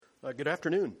Good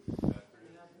afternoon.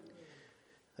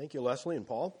 Thank you, Leslie and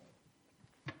Paul.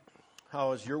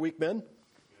 How has your week been?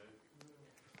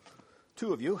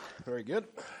 Two of you. Very good.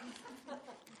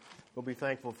 We'll be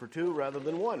thankful for two rather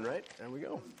than one, right? There we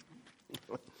go.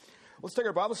 Let's take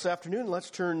our Bible this afternoon. Let's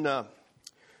turn to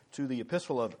the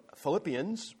Epistle of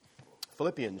Philippians.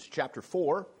 Philippians chapter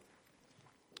 4.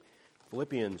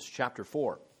 Philippians chapter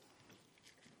 4.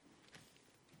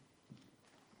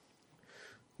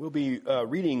 We'll be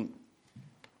reading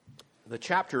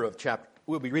the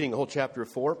We'll be reading the whole chapter of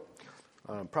 4.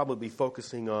 Probably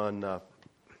focusing on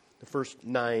the first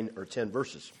 9 or 10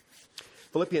 verses.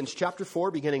 Philippians chapter 4,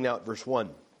 beginning now at verse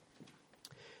 1.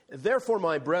 Therefore,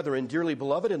 my brethren, dearly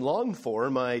beloved and longed for,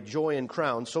 my joy and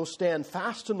crown, so stand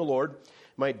fast in the Lord,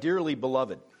 my dearly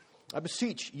beloved. I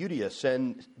beseech Euodias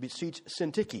and beseech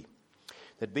Syntyche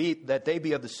that they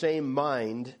be of the same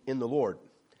mind in the Lord.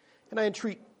 And I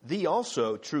entreat thee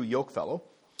also, true yokefellow,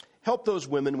 help those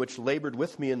women which labored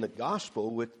with me in the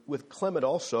gospel, with Clement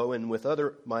also, and with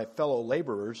other my fellow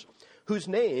laborers, whose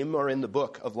name are in the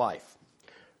book of life.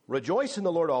 Rejoice in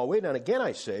the Lord always, and again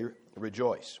I say,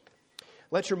 rejoice.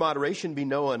 Let your moderation be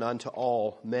known unto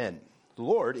all men. The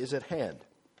Lord is at hand.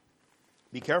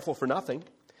 Be careful for nothing,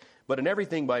 but in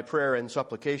everything by prayer and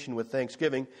supplication with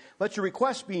thanksgiving, let your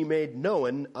requests be made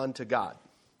known unto God.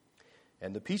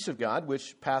 And the peace of God,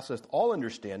 which passeth all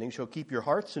understanding, shall keep your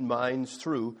hearts and minds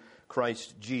through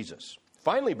Christ Jesus.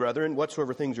 Finally, brethren,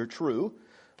 whatsoever things are true,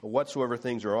 whatsoever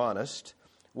things are honest,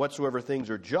 whatsoever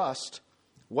things are just,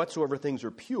 whatsoever things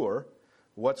are pure,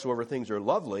 whatsoever things are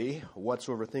lovely,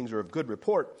 whatsoever things are of good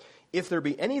report, if there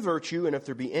be any virtue and if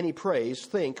there be any praise,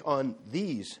 think on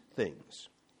these things.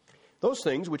 Those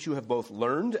things which you have both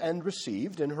learned and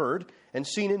received and heard and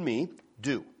seen in me,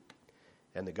 do.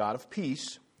 And the God of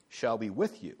peace shall be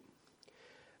with you.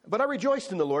 But I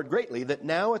rejoiced in the Lord greatly that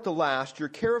now at the last your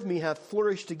care of me hath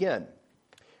flourished again,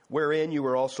 wherein you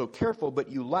were also careful, but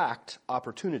you lacked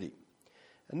opportunity.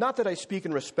 And not that I speak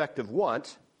in respect of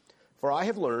want, for I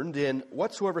have learned in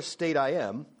whatsoever state I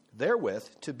am, therewith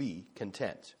to be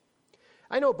content.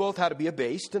 I know both how to be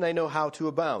abased, and I know how to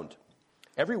abound.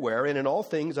 Everywhere and in all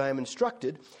things I am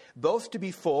instructed, both to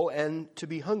be full and to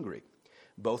be hungry,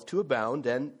 both to abound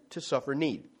and to suffer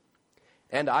need.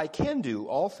 And I can do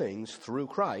all things through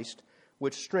Christ,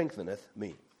 which strengtheneth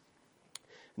me.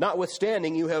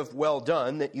 Notwithstanding, you have well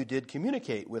done that you did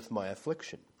communicate with my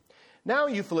affliction. Now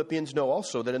you Philippians know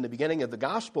also that in the beginning of the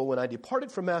gospel, when I departed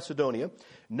from Macedonia,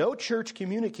 no church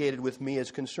communicated with me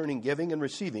as concerning giving and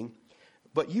receiving,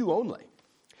 but you only.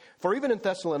 For even in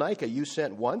Thessalonica you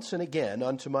sent once and again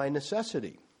unto my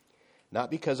necessity.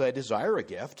 Not because I desire a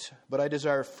gift, but I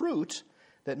desire fruit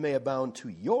that may abound to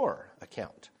your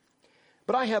account.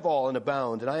 But I have all and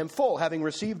abound, and I am full, having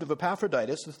received of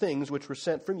Epaphroditus the things which were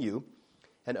sent from you,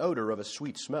 an odor of a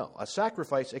sweet smell, a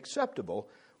sacrifice acceptable,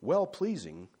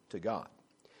 well-pleasing to God.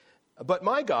 But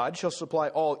my God shall supply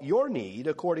all your need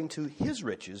according to his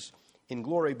riches in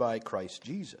glory by Christ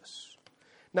Jesus.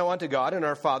 Now unto God and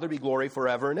our Father be glory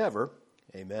forever and ever.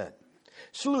 Amen.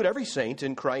 Salute every saint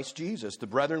in Christ Jesus. The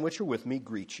brethren which are with me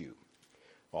greet you.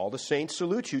 All the saints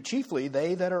salute you, chiefly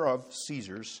they that are of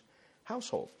Caesar's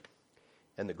household.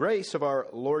 And the grace of our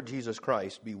Lord Jesus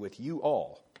Christ be with you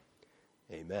all.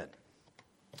 Amen.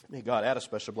 May God add a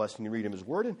special blessing to read him his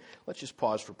word, and let's just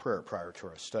pause for prayer prior to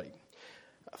our study.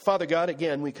 Father God,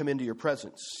 again, we come into your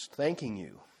presence, thanking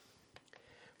you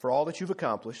for all that you've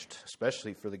accomplished,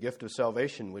 especially for the gift of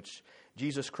salvation, which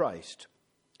Jesus Christ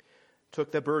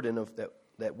took the burden of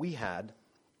that we had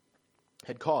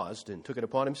caused and took it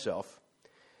upon himself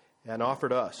and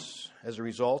offered us as a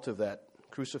result of that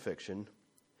crucifixion,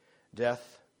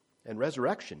 death, and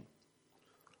resurrection,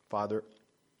 Father,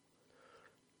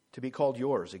 to be called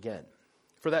yours again.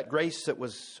 For that grace that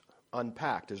was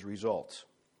unpacked as a result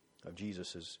of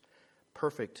Jesus'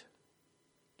 perfect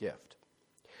gift.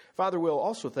 Father, we'll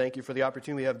also thank you for the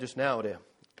opportunity we have just now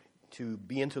to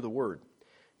be into the Word.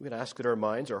 We would ask that our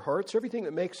minds, our hearts, everything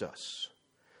that makes us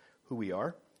who we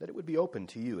are, that it would be open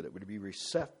to you, that it would be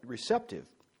receptive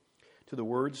to the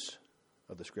words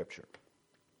of the Scripture.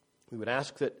 We would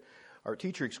ask that our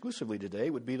teacher exclusively today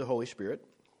would be the Holy Spirit,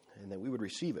 and that we would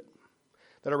receive it.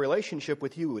 That our relationship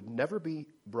with you would never be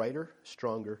brighter,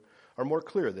 stronger, or more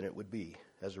clear than it would be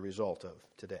as a result of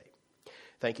today.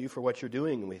 Thank you for what you're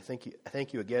doing, and we thank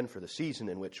you again for the season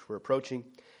in which we're approaching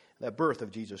that birth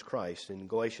of Jesus Christ. In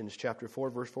Galatians chapter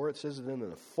 4, verse 4, it says that in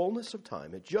the fullness of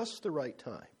time, at just the right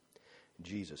time,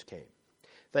 Jesus came.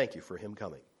 Thank you for him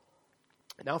coming.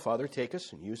 Now, Father, take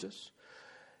us and use us.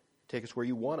 Take us where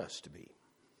you want us to be.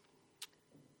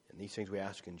 And these things we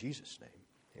ask in Jesus' name.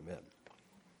 Amen.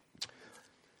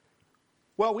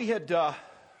 Well, we had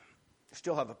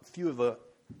still have a few of the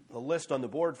list on the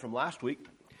board from last week,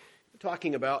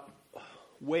 talking about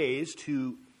ways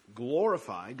to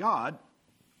glorify God.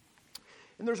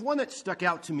 And there's one that stuck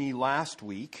out to me last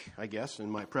week, I guess,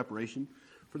 in my preparation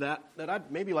for that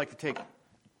I'd maybe like to take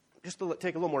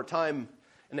a little more time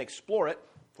and explore it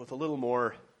with a little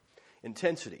more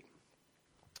intensity.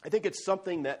 I think it's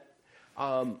something that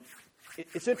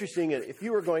it's interesting. If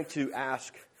you were going to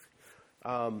ask,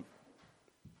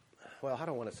 well, I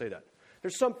don't want to say that.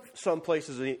 There's some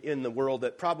places in the world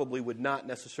that probably would not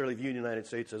necessarily view the United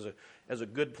States as a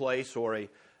good place or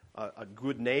a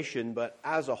good nation, but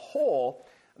as a whole,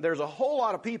 there's a whole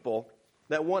lot of people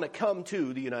that want to come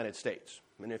to the United States.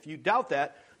 And if you doubt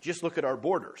that, just look at our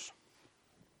borders.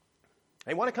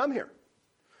 They want to come here.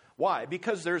 Why?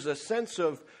 Because there's a sense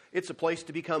of it's a place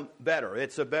to become better.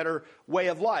 It's a better way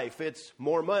of life. It's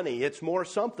more money. It's more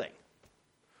something.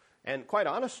 And quite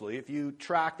honestly, if you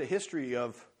track the history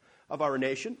of our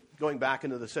nation, going back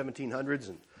into the 1700s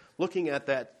and looking at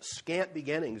that scant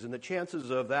beginnings and the chances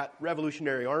of that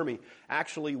Revolutionary Army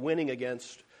actually winning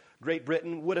against Great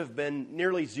Britain would have been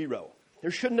nearly zero. There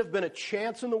shouldn't have been a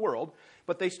chance in the world,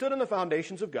 but they stood on the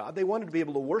foundations of God. They wanted to be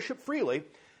able to worship freely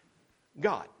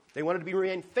God. They wanted to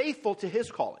remain faithful to His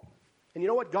calling. And you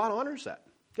know what? God honors that.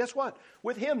 Guess what?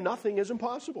 With Him, nothing is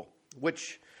impossible,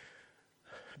 which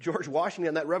George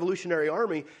Washington, that Revolutionary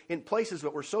Army, in places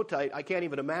that were so tight, I can't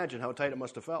even imagine how tight it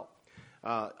must have felt.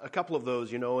 A couple of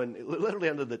those, and literally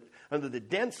under the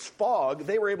dense fog,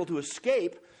 they were able to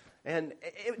escape, and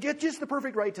just the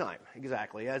perfect right time.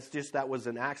 Exactly. That was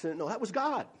an accident. No, that was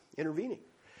God intervening.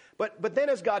 But then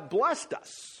as God blessed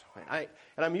us, and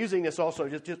I'm using this also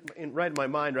just right in my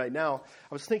mind right now,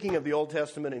 I was thinking of the Old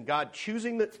Testament and God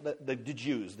choosing the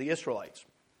Jews, the Israelites.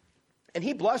 And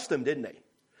He blessed them, didn't He?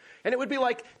 And it would be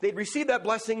like they'd receive that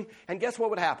blessing, and guess what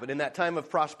would happen? In that time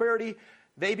of prosperity,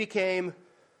 they became...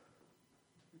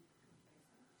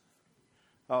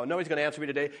 Oh, nobody's going to answer me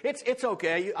today. It's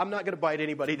okay. I'm not going to bite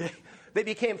anybody today. They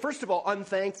became, first of all,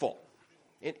 unthankful.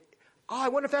 I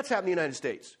wonder if that's happened in the United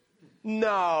States.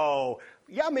 No.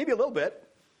 Yeah, maybe a little bit.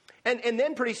 And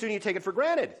then pretty soon you take it for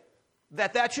granted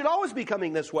that should always be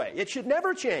coming this way. It should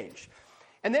never change.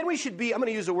 And then we should be, I'm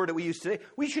going to use a word that we use today,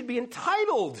 we should be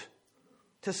entitled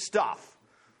to stuff.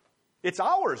 It's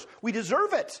ours. We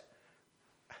deserve it.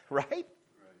 Right?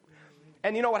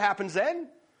 And you know what happens then?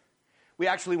 We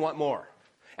actually want more.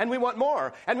 And we want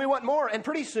more. And we want more. And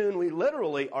pretty soon we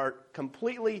literally are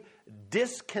completely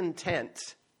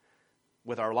discontent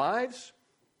with our lives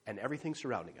and everything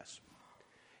surrounding us.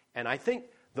 And I think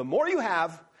the more you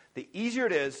have, the easier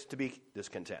it is to be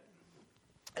discontent.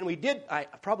 And we did, I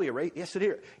probably erased, yes,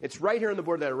 it's right here on the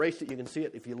board that I erased it. You can see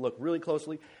it if you look really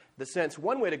closely. The sense,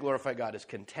 one way to glorify God is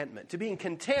contentment, to being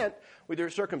content with your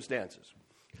circumstances.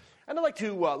 And I'd like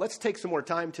to, let's take some more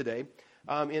time today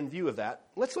in view of that.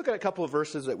 Let's look at a couple of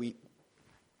verses that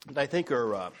I think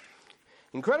are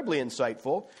incredibly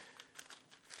insightful.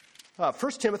 1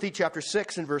 Timothy chapter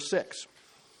 6 and verse 6.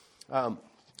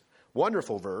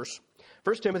 Wonderful verse.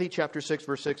 1 Timothy chapter 6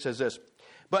 verse 6 says this,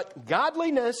 "But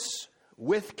godliness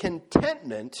with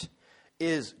contentment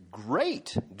is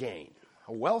great gain."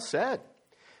 Well said.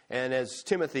 And as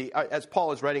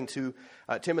Paul is writing to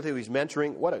Timothy, who he's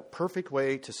mentoring, what a perfect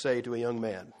way to say to a young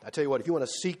man. I tell you what, if you want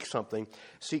to seek something,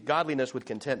 seek godliness with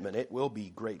contentment. It will be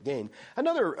great gain.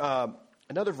 Another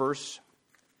verse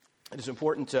that is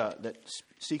important that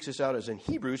seeks us out is in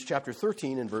Hebrews chapter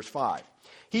 13 and verse 5.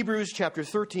 Hebrews chapter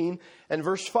 13 and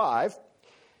verse 5,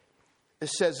 it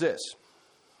says this,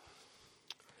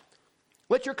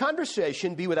 "Let your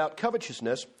conversation be without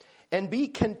covetousness, and be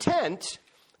content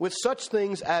with such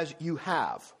things as you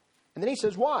have." And then he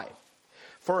says, why?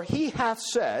 "For He hath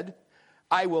said,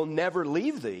 I will never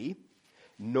leave thee,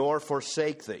 nor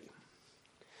forsake thee."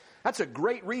 That's a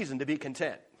great reason to be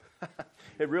content.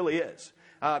 It really is.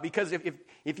 Because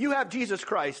if you have Jesus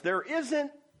Christ, there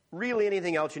isn't really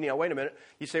anything else you need. Now, wait a minute.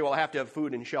 You say, well, I have to have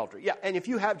food and shelter. Yeah, and if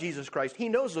you have Jesus Christ, He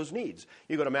knows those needs.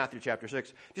 You go to Matthew chapter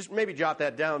 6. Just maybe jot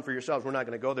that down for yourselves. We're not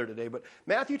going to go there today. But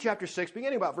Matthew chapter 6,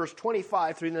 beginning about verse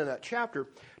 25 through the end of that chapter,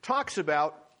 talks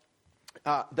about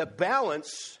the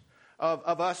balance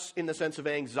of us in the sense of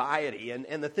anxiety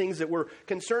and the things that we're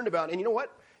concerned about. And you know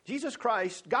what? Jesus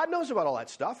Christ, God knows about all that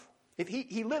stuff. If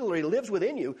He literally lives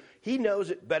within you, He knows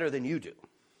it better than you do.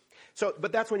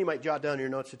 But that's when you might jot down your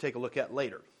notes to take a look at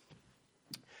later.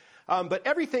 But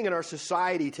everything in our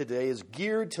society today is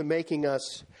geared to making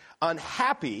us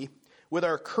unhappy with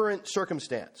our current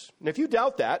circumstance. And if you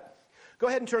doubt that, go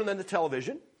ahead and turn on the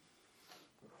television.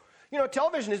 You know,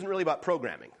 television isn't really about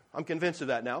programming. I'm convinced of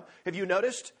that now. Have you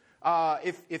noticed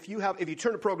if you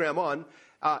turn a program on,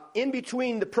 in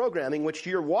between the programming which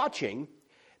you're watching,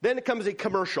 then it comes a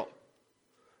commercial.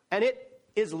 And it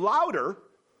is louder,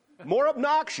 more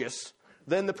obnoxious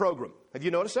than the program. Have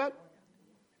you noticed that?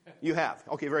 You have.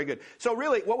 Okay, very good. So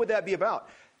really, what would that be about?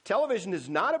 Television is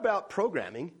not about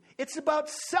programming. It's about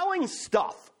selling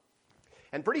stuff.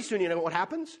 And pretty soon, you know what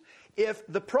happens? If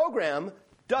the program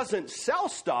doesn't sell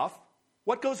stuff,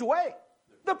 what goes away?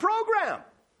 The program.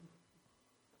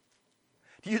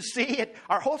 Do you see it?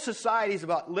 Our whole society is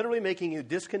about literally making you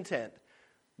discontent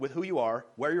with who you are,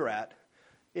 where you're at.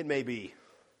 It may be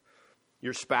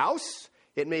your spouse.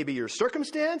 It may be your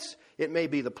circumstance. It may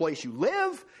be the place you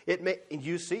live.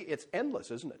 You see, it's endless,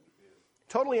 isn't it?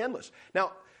 Totally endless.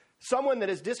 Now, someone that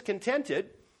is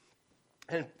discontented,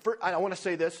 and I want to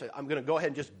say this. I'm going to go ahead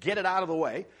and just get it out of the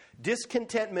way.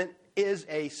 Discontentment is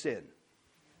a sin.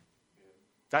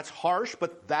 That's harsh,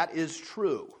 but that is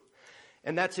true.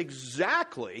 And that's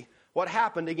exactly what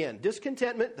happened again.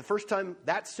 Discontentment, the first time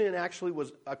that sin actually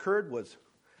occurred was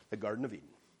the Garden of Eden.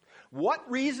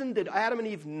 What reason did Adam and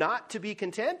Eve not to be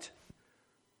content?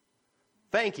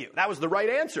 Thank you. That was the right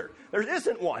answer. There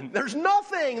isn't one. There's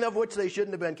nothing of which they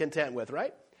shouldn't have been content with,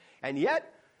 right? And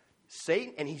yet,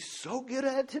 Satan, and he's so good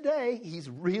at it today, he's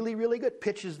really, really good,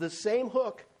 pitches the same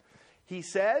hook. He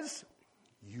says,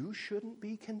 you shouldn't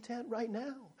be content right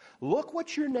now. Look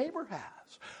what your neighbor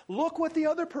has. Look what the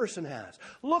other person has.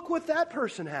 Look what that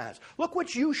person has. Look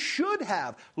what you should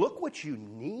have. Look what you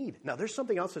need. Now, there's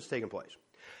something else that's taken place.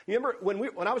 You remember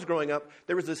when I was growing up,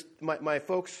 there was this, my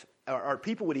folks, our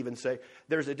people would even say,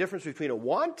 there's a difference between a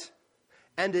want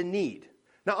and a need.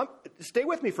 Now, stay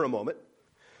with me for a moment.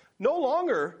 No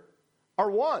longer are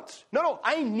wants. No,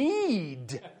 I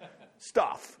need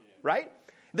stuff, right?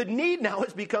 The need now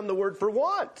has become the word for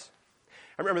want.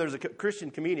 I remember there was a Christian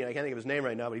comedian, I can't think of his name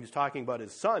right now, but he was talking about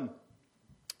his son.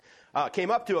 Came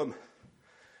up to him,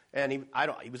 and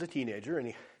he was a teenager,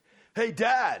 and hey,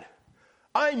 Dad,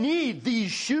 I need these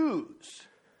shoes.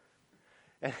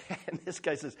 And this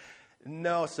guy says,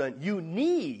 no, son, you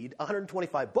need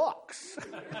 $125.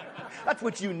 That's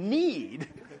what you need.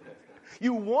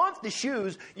 You want the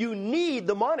shoes, you need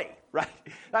the money, right?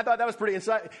 I thought that was pretty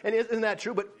insightful. And isn't that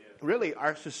true? But really,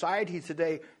 our society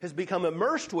today has become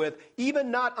immersed with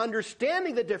even not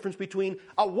understanding the difference between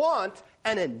a want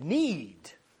and a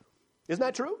need. Isn't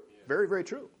that true? Yeah. Very, very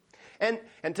true. And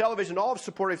television, all of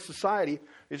supportive society,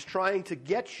 is trying to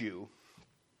get you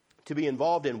to be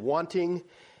involved in wanting,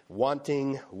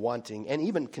 and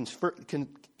even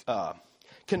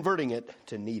converting it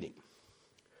to needing.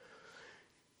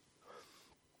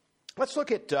 Let's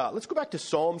go back to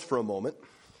Psalms for a moment,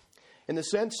 in the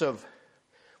sense of,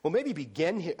 well, maybe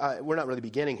begin here. We're not really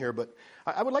beginning here, but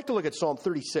I would like to look at Psalm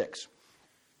 36,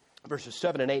 verses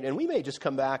 7 and 8. And we may just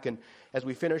come back, and as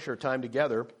we finish our time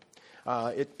together,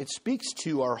 it speaks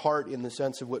to our heart in the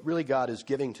sense of what really God is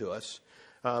giving to us.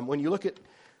 When you look at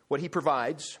what he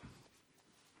provides,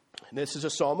 this is a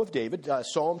Psalm of David,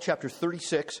 Psalm chapter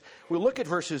 36. We'll look at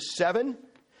verses 7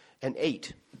 and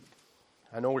 8.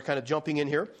 I know we're kind of jumping in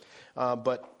here,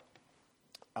 but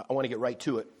I want to get right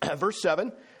to it. Verse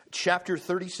 7. Chapter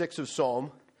 36 of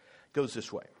Psalm goes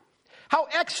this way. How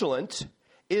excellent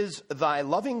is thy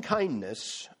loving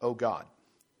kindness, O God.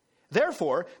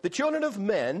 Therefore, the children of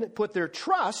men put their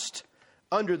trust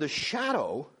under the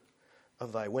shadow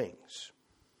of thy wings.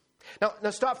 Now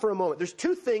stop for a moment. There's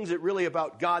two things that really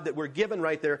about God that we're given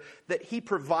right there that he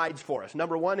provides for us.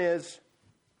 Number one is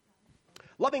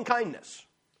loving kindness.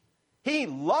 He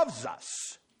loves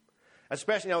us.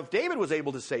 Especially now, if David was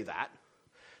able to say that,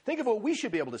 think of what we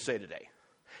should be able to say today.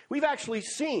 We've actually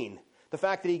seen the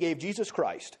fact that he gave Jesus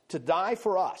Christ to die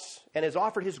for us and has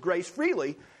offered his grace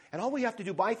freely, and all we have to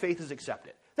do by faith is accept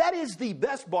it. That is the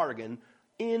best bargain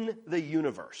in the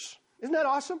universe. Isn't that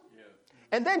awesome? Yeah.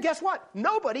 And then guess what?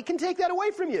 Nobody can take that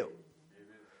away from you.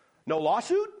 Amen. No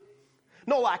lawsuit,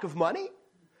 no lack of money,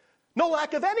 no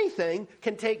lack of anything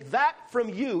can take that from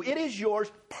you. It is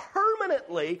yours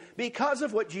permanently because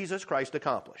of what Jesus Christ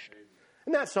accomplished. Amen.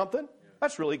 Isn't that something?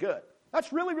 That's really good.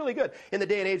 That's really, really good. In the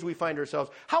day and age we find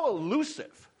ourselves, how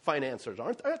elusive financiers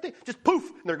are, aren't they? Just poof,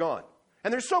 and they're gone.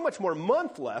 And there's so much more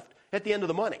month left at the end of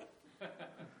the money.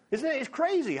 Isn't it? It's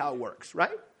crazy how it works,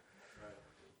 right?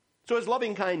 So it's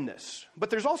loving kindness. But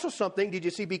there's also something, did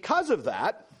you see, because of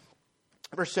that,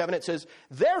 verse 7, it says,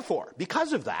 therefore,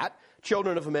 because of that,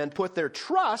 children of men put their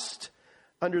trust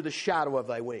under the shadow of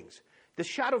thy wings. The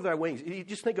shadow of thy wings. You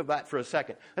just think of that for a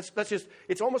second. That's just,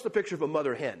 it's almost a picture of a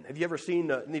mother hen. Have you ever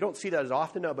seen, and you don't see that as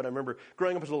often now, but I remember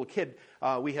growing up as a little kid,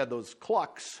 we had those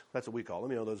clucks, that's what we call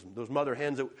them, those mother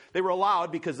hens. They were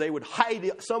allowed because they would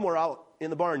hide somewhere out in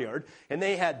the barnyard, and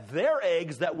they had their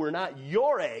eggs that were not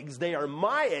your eggs. They are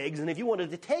my eggs, and if you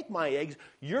wanted to take my eggs,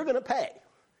 you're going to pay.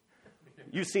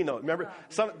 You've seen those. Remember?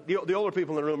 The older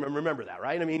people in the room remember that,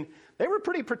 right? I mean, they were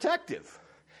pretty protective.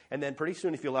 And then pretty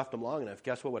soon, if you left them long enough,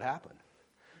 guess what would happen?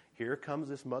 Here comes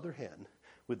this mother hen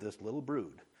with this little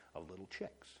brood of little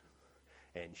chicks.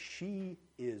 And she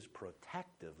is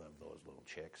protective of those little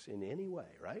chicks in any way,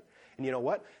 right? And you know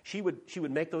what? She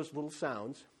would make those little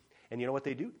sounds, and you know what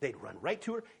they'd do? They'd run right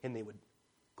to her, and they would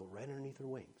go right underneath her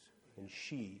wings. And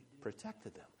she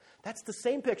protected them. That's the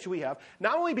same picture we have,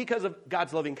 not only because of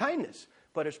God's loving kindness,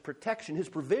 but his protection, his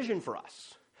provision for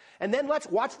us. And then let's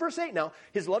watch verse 8 now.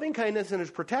 His loving kindness and his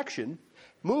protection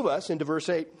move us into verse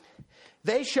 8.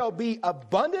 They shall be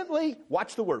abundantly,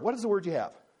 watch the word. What is the word you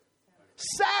have?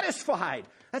 Satisfied.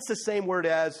 That's the same word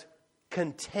as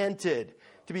contented,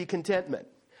 to be contentment.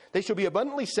 They shall be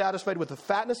abundantly satisfied with the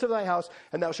fatness of thy house,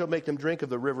 and thou shalt make them drink of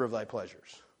the river of thy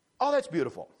pleasures. Oh, that's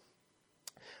beautiful.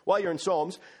 While you're in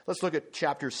Psalms, let's look at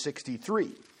chapter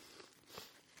 63.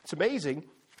 It's amazing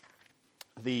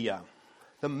the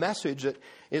message that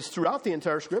is throughout the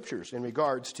entire Scriptures in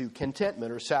regards to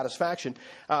contentment or satisfaction.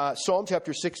 Psalm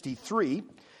chapter 63,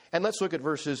 and let's look at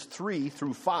verses 3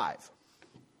 through 5.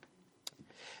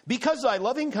 Because thy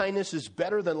loving kindness is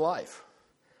better than life.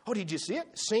 Oh, did you see it?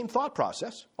 Same thought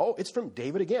process. Oh, it's from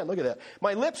David again. Look at that.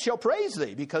 My lips shall praise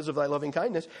thee because of thy loving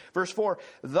kindness. Verse 4,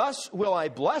 thus will I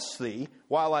bless thee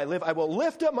while I live. I will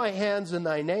lift up my hands in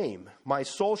thy name. My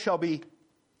soul shall be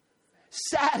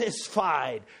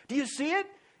satisfied. Do you see it?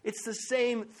 It's the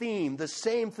same theme, the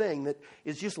same thing that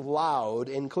is just loud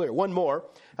and clear. One more.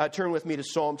 Turn with me to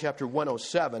Psalm chapter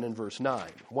 107 and verse 9.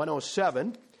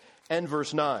 107 and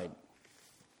verse 9.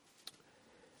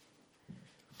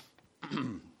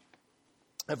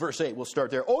 At verse 8, we'll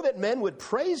start there. Oh, that men would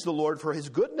praise the Lord for his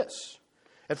goodness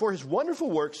and for his wonderful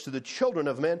works to the children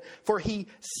of men. For he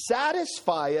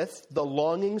satisfieth the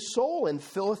longing soul and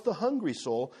filleth the hungry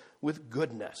soul with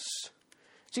goodness.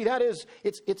 See, that is,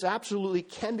 it's absolutely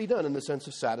can be done in the sense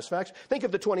of satisfaction. Think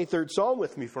of the 23rd Psalm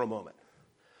with me for a moment.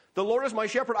 The Lord is my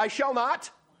shepherd, I shall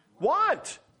not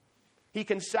want. He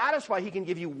can satisfy, he can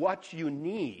give you what you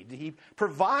need. He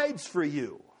provides for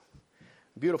you.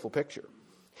 Beautiful picture.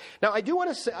 Now, I do want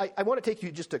to say, I want to take you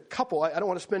just a couple. I don't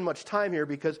want to spend much time here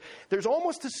because there's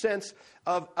almost a sense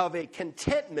of a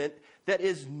contentment that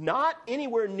is not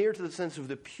anywhere near to the sense of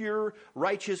the pure,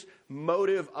 righteous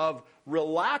motive of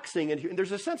relaxing. And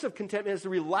there's a sense of contentment as the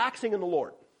relaxing in the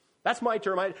Lord. That's my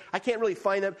term. I can't really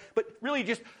find that, but really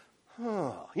just, you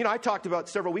know, I talked about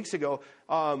several weeks ago,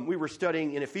 we were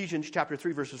studying in Ephesians chapter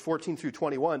 3, verses 14 through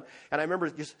 21, and I remember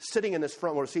just sitting in this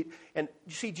front row seat, and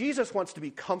you see, Jesus wants to be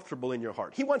comfortable in your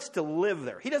heart. He wants to live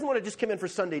there. He doesn't want to just come in for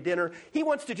Sunday dinner. He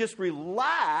wants to just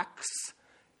relax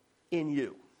in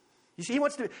you. You see, he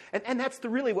wants to, and that's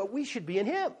really what we should be in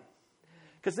him.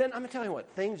 Because then, I'm going to tell you what,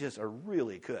 things just are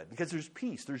really good. Because there's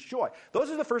peace, there's joy.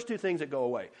 Those are the first two things that go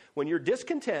away. When you're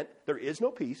discontent, there is no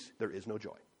peace, there is no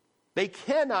joy. They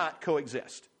cannot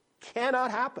coexist.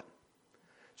 Cannot happen.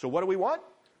 So what do we want?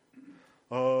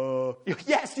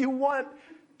 Yes, you want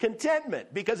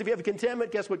contentment. Because if you have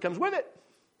contentment, guess what comes with it?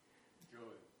 Joy.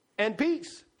 And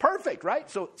peace. Perfect, right?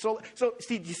 So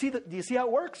see, do you see how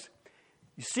it works?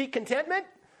 You see contentment?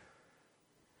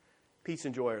 Peace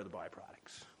and joy are the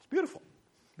byproducts. It's beautiful.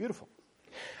 Beautiful.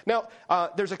 Now,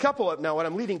 there's a couple of, now what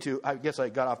I'm leading to, I guess I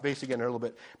got off base again a little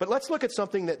bit, but let's look at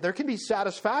something that there can be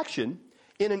satisfaction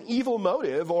in an evil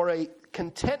motive or a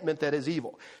contentment that is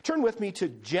evil. Turn with me to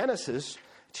Genesis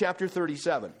chapter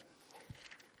 37.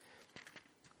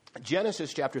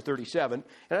 Genesis chapter 37,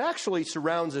 and it actually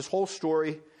surrounds this whole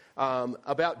story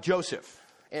about Joseph.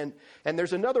 And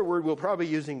there's another word we'll probably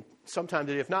be using sometime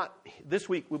today. If not this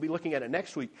week, we'll be looking at it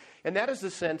next week. And that is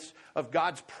the sense of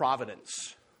God's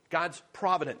providence. God's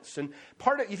providence. And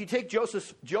part of, if you take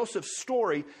Joseph's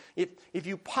story, if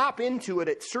you pop into it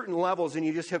at certain levels and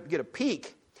you just have to get a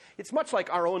peek, it's much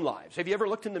like our own lives. Have you ever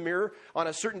looked in the mirror on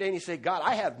a certain day and you say, God,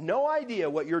 I have no idea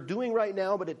what you're doing right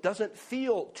now, but it doesn't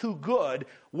feel too good.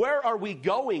 Where are we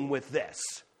going with this?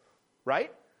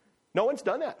 Right? No one's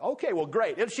done that. Okay, well,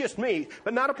 great. It's just me,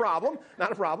 but not a problem.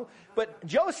 Not a problem. But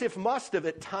Joseph must have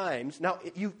at times. Now,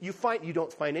 you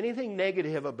don't find anything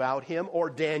negative about him or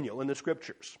Daniel in the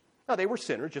Scriptures. Now, they were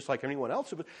sinners just like anyone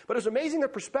else. But it was amazing. Their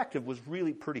perspective was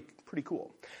really pretty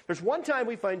cool. There's one time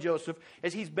we find Joseph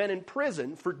as he's been in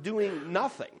prison for doing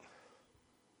nothing.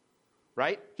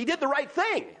 Right? He did the right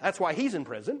thing. That's why he's in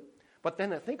prison. But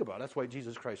then think about it. That's why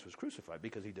Jesus Christ was crucified,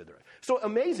 because he did the right. So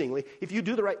amazingly, if you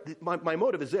do the right, my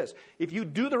motive is this. If you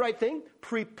do the right thing,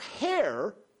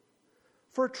 prepare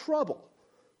for trouble.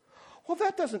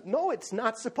 Well, it's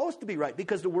not supposed to be right,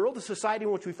 because the world, the society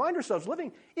in which we find ourselves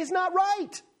living is not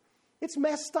right. It's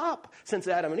messed up. Since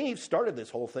Adam and Eve started this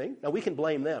whole thing, now we can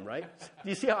blame them, right? Do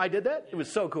you see how I did that? It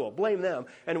was so cool. Blame them.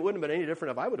 And it wouldn't have been any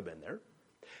different if I would have been there.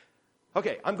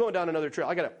 Okay, I'm going down another trail.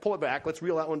 I got to pull it back. Let's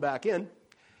reel that one back in.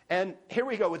 And here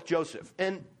we go with Joseph.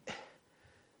 And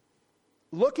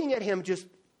looking at him, just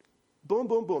boom,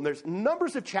 boom, boom. There's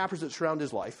numbers of chapters that surround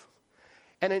his life.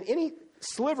 And in any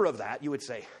sliver of that, you would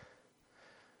say,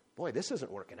 boy, this isn't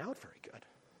working out very good.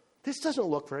 This doesn't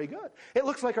look very good. It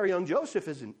looks like our young Joseph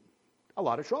is in a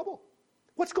lot of trouble.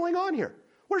 What's going on here?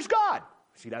 Where's God?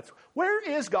 See, where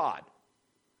is God?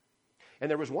 And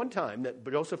there was one time that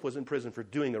Joseph was in prison for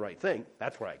doing the right thing.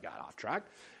 That's where I got off track.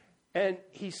 And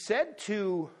he said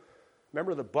to,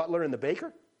 remember the butler and the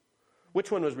baker?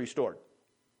 Which one was restored?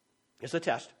 It's a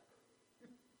test.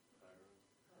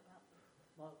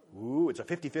 Ooh, it's a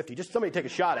 50-50. Just somebody take a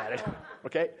shot at it,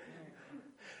 okay?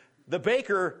 The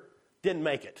baker didn't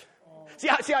make it. See,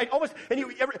 I almost,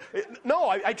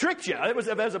 I tricked you. It was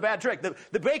a bad trick.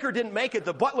 The baker didn't make it.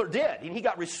 The butler did. And he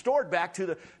got restored back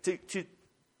to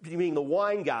being the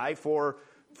wine guy for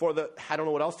the, I don't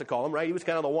know what else to call him, right? He was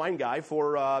kind of the wine guy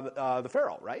for the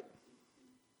Pharaoh, right?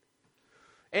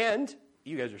 And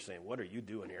you guys are saying, what are you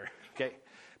doing here? Okay.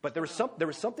 But there was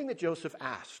something that Joseph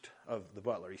asked of the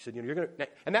butler. He said, you're going to,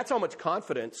 and that's how much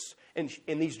confidence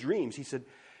in these dreams. He said,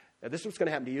 this is what's going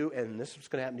to happen to you, and this is what's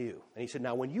going to happen to you. And he said,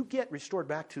 now, when you get restored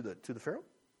back to the Pharaoh,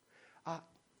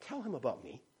 tell him about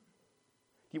me.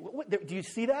 Do you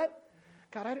see that?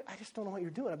 God, I just don't know what you're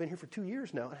doing. I've been here for 2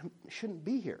 years now, and I shouldn't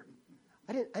be here.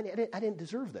 I didn't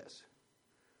deserve this.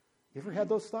 You ever had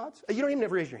those thoughts? You don't even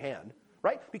ever raise your hand,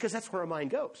 right? Because that's where our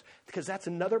mind goes. Because that's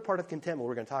another part of contentment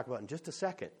we're going to talk about in just a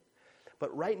second.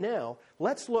 But right now,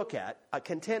 let's look at a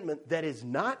contentment that is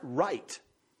not right.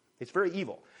 It's very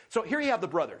evil. So here you have the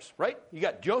brothers, right? You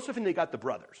got Joseph and you got the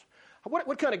brothers.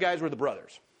 What kind of guys were the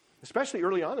brothers? Especially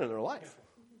early on in their life.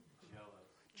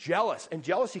 Jealous. And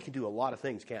jealousy can do a lot of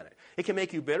things, can't it? It can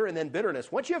make you bitter, and then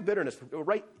bitterness. Once you have bitterness,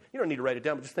 right? You don't need to write it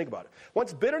down, but just think about it.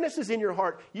 Once bitterness is in your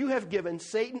heart, you have given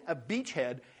Satan a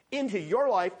beachhead into your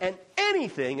life, and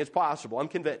anything is possible. I'm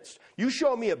convinced. You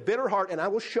show me a bitter heart, and I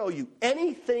will show you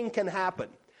anything can happen,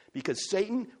 because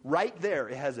Satan, right there,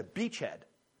 it has a beachhead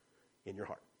in your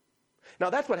heart. Now,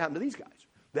 that's what happened to these guys.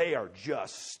 They are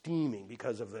just steaming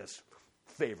because of this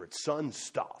favorite son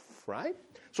stuff, right?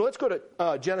 So let's go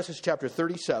to Genesis chapter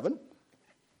 37.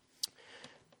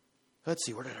 Let's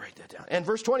see, where did I write that down? And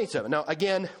verse 27. Now,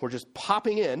 again, we're just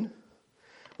popping in,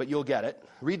 but you'll get it.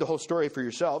 Read the whole story for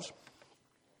yourselves.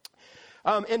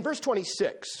 In verse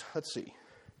 26, let's see.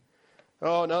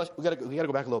 Oh, no, we got to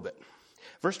go back a little bit.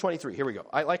 Verse 23, here we go.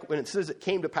 I like when it says it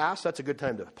came to pass, that's a good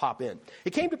time to pop in.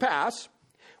 It came to pass,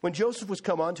 when Joseph was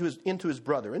come on into his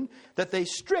brethren, that they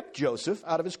stripped Joseph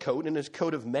out of his coat and his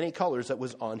coat of many colors that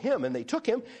was on him. And they took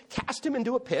him, cast him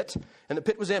into a pit, and the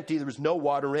pit was empty. There was no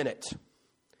water in it.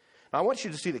 Now, I want you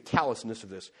to see the callousness of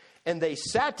this. And they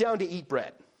sat down to eat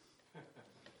bread.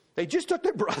 They just took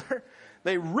their brother.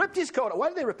 They ripped his coat off. Why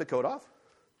did they rip the coat off?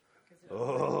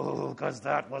 Oh, because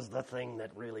that was the thing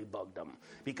that really bugged them.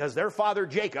 Because their father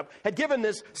Jacob had given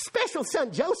this special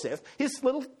son Joseph his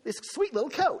sweet little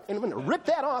coat. And I'm going to rip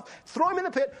that off, throw him in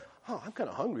the pit. Oh, I'm kind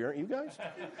of hungry, aren't you guys?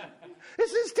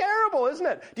 This is terrible, isn't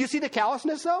it? Do you see the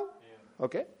callousness, though? Yeah.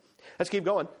 Okay. Let's keep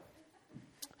going.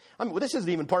 This isn't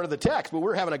even part of the text, but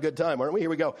we're having a good time, aren't we? Here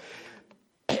we go.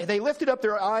 They lifted up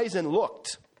their eyes and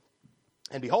looked.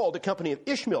 And behold, a company of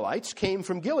Ishmaelites came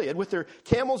from Gilead with their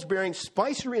camels bearing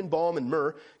spicery and balm and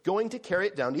myrrh, going to carry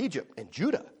it down to Egypt. And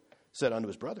Judah said unto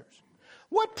his brothers,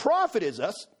 what profit is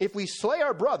us if we slay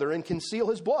our brother and conceal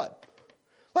his blood?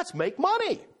 Let's make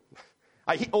money.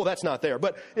 That's not there,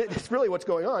 but it's really what's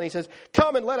going on. He says,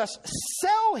 come and let us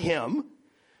sell him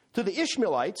to the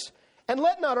Ishmaelites, and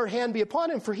let not our hand be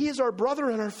upon him, for he is our brother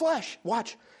and our flesh.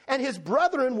 Watch. And his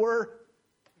brethren were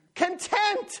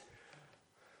content.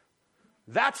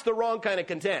 That's the wrong kind of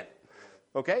content,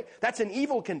 okay? That's an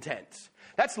evil content.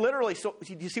 That's literally, so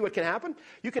do you see what can happen?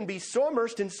 You can be so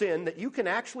immersed in sin that you can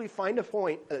actually find a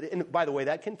point, and by the way,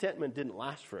 that contentment didn't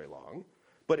last very long,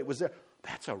 but it was there.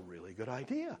 That's a really good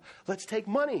idea. Let's take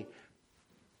money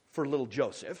for little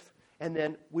Joseph, and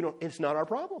then it's not our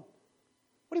problem.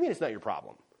 What do you mean it's not your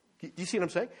problem? Do you see what I'm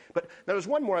saying? But there's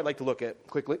one more I'd like to look at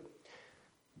quickly.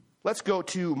 Let's go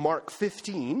to Mark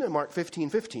 15, Mark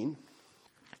 15:15.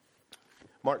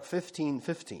 Mark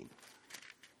 15:15.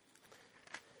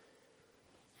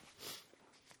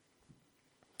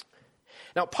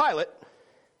 Now, Pilate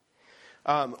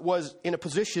was in a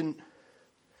position,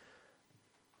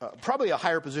 probably a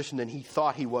higher position than he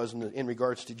thought he was in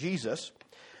regards to Jesus.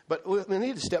 But we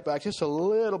need to step back just a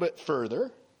little bit further.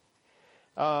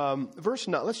 Verse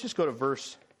 9. Let's just go to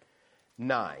verse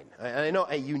 9. And I know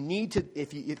you need to,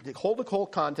 if you hold the whole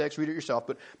context, read it yourself.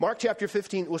 But Mark chapter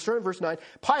 15, we'll start in verse 9.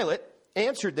 Pilate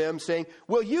answered them, saying,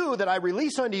 will you that I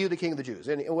release unto you the King of the Jews?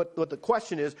 And what the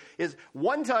question is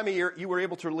one time a year you were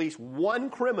able to release one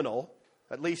criminal,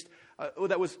 at least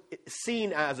that was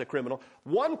seen as a criminal.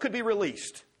 One could be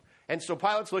released. And so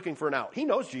Pilate's looking for an out. He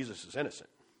knows Jesus is innocent.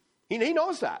 He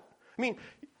knows that. I mean,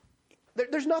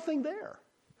 there's nothing there.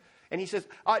 And he says,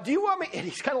 do you want me, and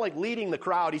he's kind of like leading the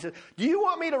crowd. He says, do you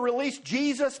want me to release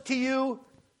Jesus to you?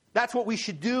 That's what we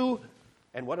should do.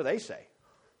 And what do they say?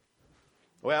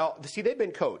 Well, see, they've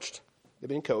been coached.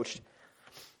 The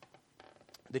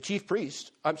chief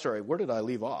priest, I'm sorry, where did I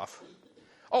leave off?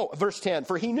 Oh, verse 10,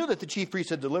 for he knew that the chief priest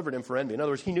had delivered him for envy. In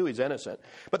other words, he knew he's innocent.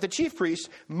 But the chief priest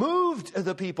moved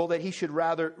the people that he should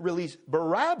rather release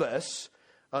Barabbas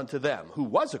unto them, who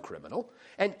was a criminal.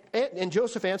 And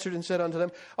Joseph answered and said unto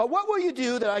them, what will you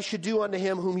do that I should do unto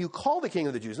him whom you call the King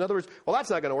of the Jews? In other words, well, that's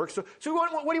not going to work. So what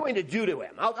do you want me to do to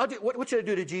him? What should I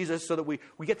do to Jesus so that we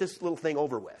get this little thing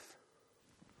over with?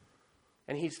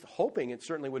 And he's hoping it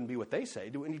certainly wouldn't be what they say.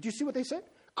 Did you see what they said?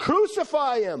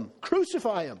 Crucify him!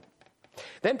 Crucify him!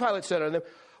 Then Pilate said unto them,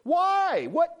 why?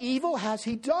 What evil has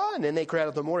he done? And they cried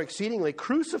out the more exceedingly,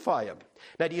 crucify him.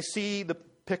 Now, do you see the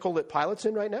pickle that Pilate's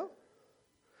in right now?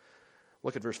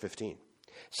 Look at verse 15.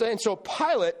 So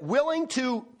Pilate, willing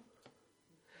to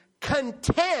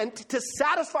content to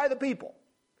satisfy the people.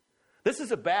 This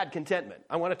is a bad contentment.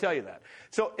 I want to tell you that.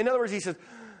 So, in other words, he says,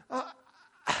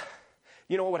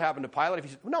 you know what would happen to Pilate if he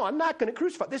said, no, I'm not going to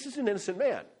crucify. This is an innocent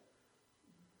man.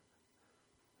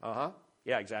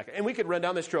 Yeah, exactly. And we could run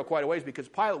down this trail quite a ways because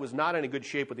Pilate was not in a good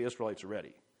shape with the Israelites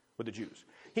already, with the Jews.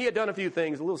 He had done a few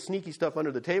things, a little sneaky stuff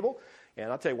under the table.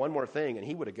 And I'll tell you one more thing, and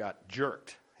he would have got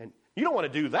jerked. And you don't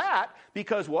want to do that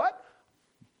because what?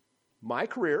 My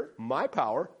career, my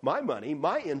power, my money,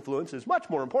 my influence is much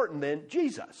more important than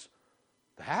Jesus.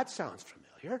 That sounds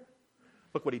familiar.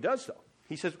 Look what he does, though.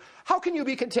 He says, how can you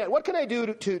be content? What can I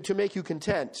do to make you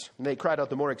content? And they cried out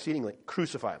the more exceedingly,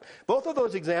 crucify him. Both of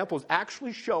those examples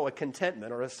actually show a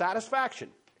contentment or a satisfaction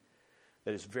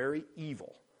that is very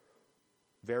evil.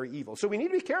 Very evil. So we need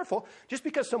to be careful. Just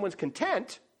because someone's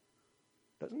content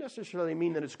doesn't necessarily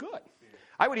mean that it's good.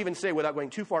 I would even say, without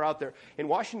going too far out there, in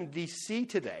Washington, D.C.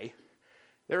 today,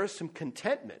 there is some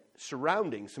contentment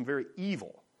surrounding some very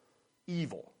evil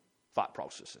thought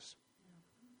processes.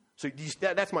 So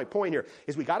that's my point here,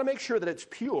 is we got to make sure that it's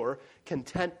pure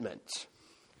contentment.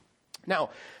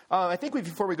 Now, I think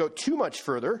before we go too much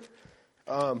further,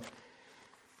 I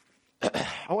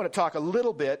want to talk a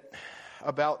little bit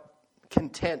about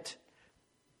content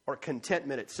or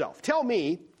contentment itself. Tell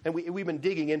me, and we've been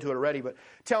digging into it already, but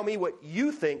tell me what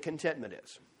you think contentment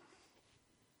is.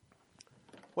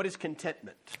 What is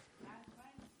contentment?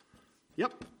 Satisfied.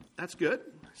 Yep, that's good.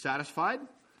 Satisfied.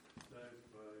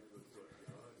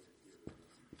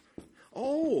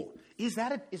 Oh,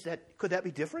 could that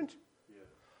be different? Yeah.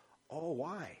 Oh,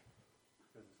 why?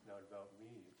 Because it's not about me,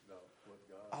 it's about what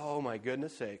God. Oh, my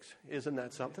goodness sakes. Isn't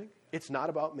that something? It's not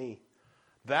about me.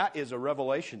 That is a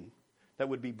revelation that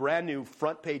would be brand new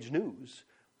front page news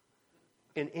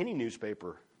in any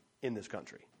newspaper in this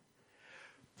country.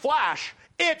 Flash,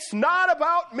 it's not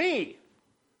about me.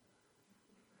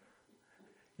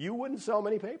 You wouldn't sell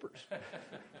many papers,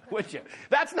 would you?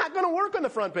 That's not going to work on the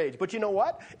front page. But you know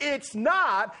what? It's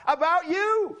not about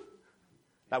you.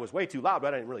 That was way too loud,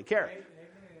 but I didn't really care. Amen.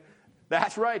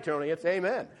 That's right, Tony. It's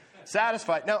amen.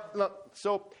 Satisfied. Now, look,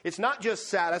 so it's not just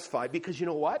satisfied because you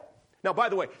know what? Now, by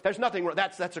the way, there's nothing wrong.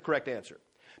 That's a correct answer.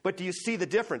 But do you see the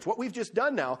difference? What we've just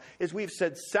done now is we've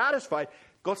said satisfied.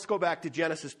 Let's go back to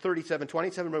Genesis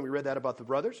 37:27 when we read that about the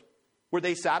brothers. Were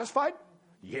they satisfied?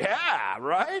 Yeah,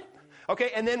 right?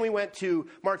 Okay, and then we went to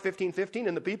Mark 15:15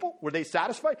 and the people. Were they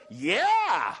satisfied?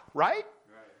 Yeah, right?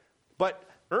 But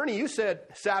Ernie, you said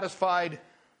satisfied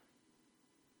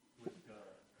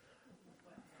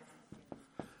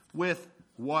with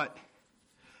what?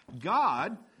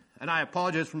 God, and I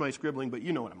apologize for my scribbling, but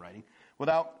you know what I'm writing.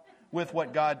 With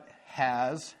what God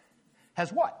has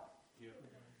what?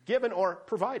 Given or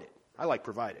provided. I like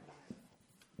provided.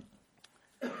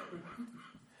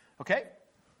 Okay?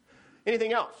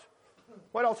 Anything else?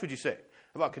 What else would you say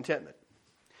about contentment?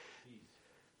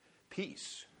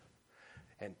 Peace.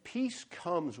 And peace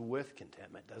comes with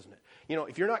contentment, doesn't it? You know,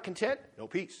 if you're not content, no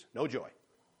peace, no joy.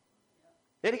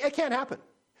 It can't happen.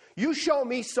 You show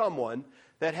me someone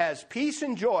that has peace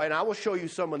and joy, and I will show you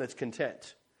someone that's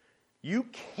content. You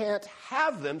can't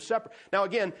have them separate. Now,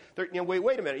 again,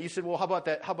 wait a minute. You said, well, how about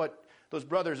that? How about those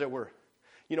brothers that were,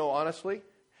 honestly,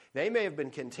 They may have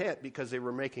been content because they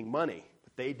were making money,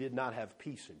 but they did not have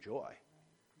peace and joy.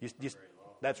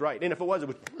 That's right. And if it was,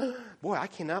 boy, I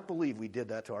cannot believe we did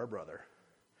that to our brother.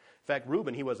 In fact,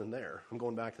 Reuben, he wasn't there. I'm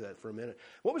going back to that for a minute.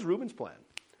 What was Reuben's plan?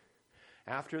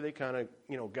 After they kind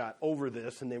of, got over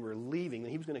this and they were leaving,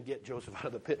 and he was going to get Joseph out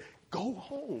of the pit. Go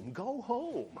home, go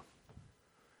home.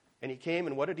 And he came,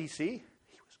 and what did he see?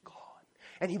 He was gone.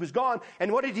 And he was gone,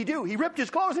 and what did he do? He ripped his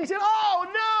clothes, and he said, oh,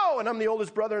 no! And I'm the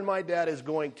oldest brother, and my dad is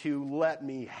going to let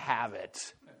me have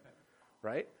it.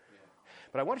 Right?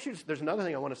 But I want you to, there's another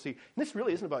thing I want to see. And this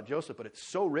really isn't about Joseph, but it's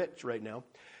so rich right now.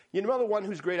 You know the one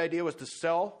whose great idea was to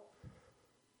sell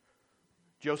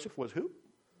Joseph was who?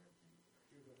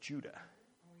 Judah.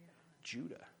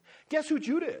 Judah. Guess who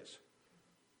Judah is?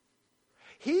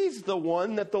 He's the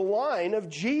one that the line of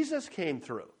Jesus came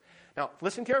through. Now,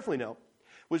 listen carefully now.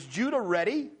 Was Judah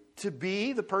ready to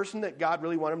be the person that God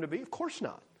really wanted him to be? Of course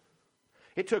not.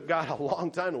 It took God a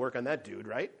long time to work on that dude,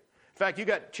 right? In fact, you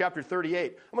got chapter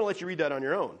 38. I'm going to let you read that on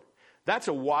your own. That's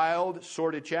a wild,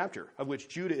 sordid chapter of which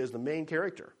Judah is the main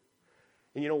character.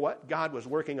 And you know what? God was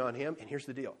working on him, and here's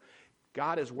the deal.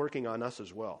 God is working on us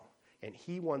as well. And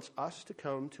he wants us to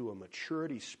come to a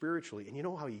maturity spiritually. And you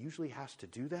know how he usually has to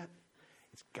do that?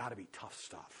 It's got to be tough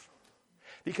stuff.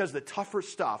 Because the tougher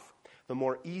stuff, the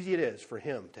more easy it is for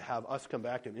him to have us come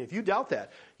back to him. And if you doubt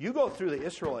that, you go through the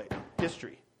Israelite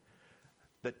history.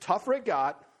 The tougher it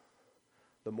got,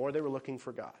 the more they were looking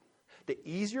for God. The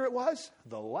easier it was,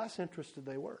 the less interested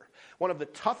they were. One of the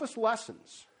toughest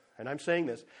lessons, and I'm saying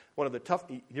this,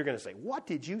 you're going to say, what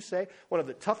did you say? One of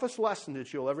the toughest lessons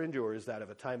that you'll ever endure is that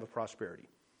of a time of prosperity.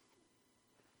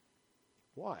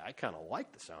 Why? I kind of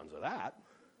like the sounds of that.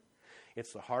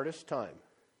 It's the hardest time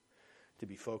to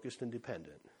be focused and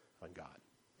dependent on God.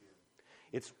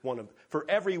 It's for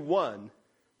everyone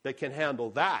that can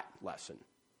handle that lesson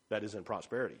that is in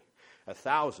prosperity,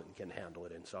 1,000 can handle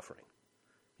it in suffering.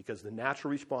 Because the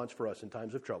natural response for us in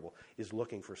times of trouble is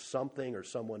looking for something or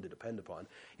someone to depend upon.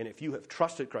 And if you have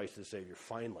trusted Christ as Savior,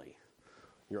 finally,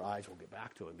 your eyes will get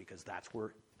back to him, because that's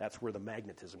where the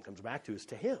magnetism comes back to, is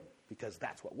to him, because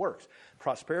that's what works.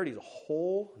 Prosperity is a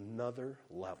whole nother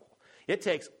level. It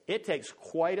takes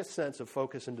quite a sense of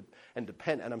focus and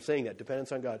depend, and I'm saying that,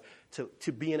 dependence on God,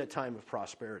 to be in a time of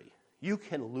prosperity. You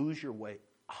can lose your way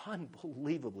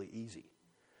unbelievably easy.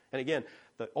 And again,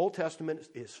 the Old Testament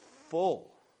is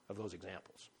full of those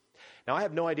examples. Now, I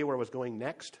have no idea where I was going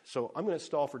next, so I'm going to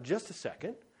stall for just a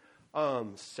second.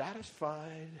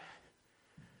 Satisfied.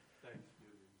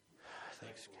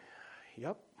 Thanks.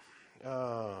 Yep.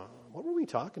 What were we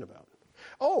talking about?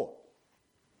 Oh,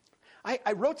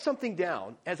 I wrote something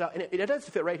down, and it does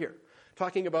fit right here,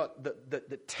 talking about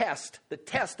the test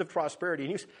of prosperity.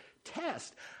 And you say,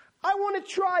 test? I want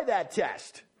to try that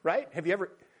test, right? Have you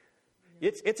ever?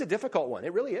 It's a difficult one.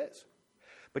 It really is.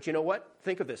 But you know what?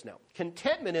 Think of this now.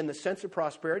 Contentment in the sense of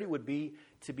prosperity would be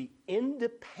to be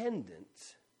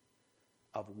independent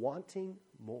of wanting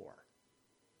more.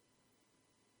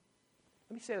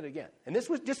 Let me say that again. And this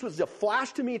was a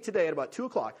flash to me today at about 2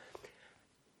 o'clock.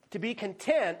 To be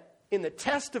content in the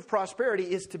test of prosperity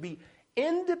is to be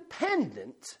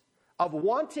independent of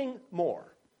wanting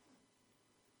more.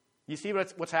 You see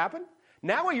what's happened?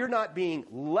 Now you're not being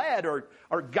led or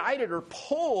guided or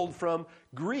pulled from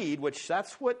greed, which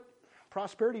that's what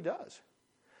prosperity does.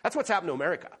 That's what's happened to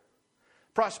America.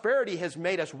 Prosperity has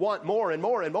made us want more and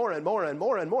more and more and more and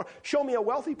more and more. Show me a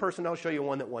wealthy person, I'll show you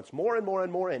one that wants more and more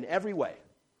and more in every way.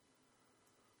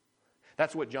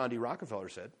 That's what John D. Rockefeller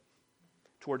said.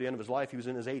 Toward the end of his life, he was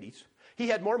in his 80s. He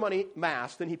had more money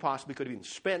massed than he possibly could have even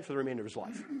spent for the remainder of his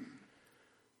life.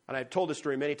 And I've told this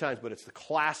story many times, but it's the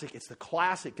classic. It's the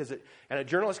classic. And a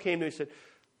journalist came to me and said,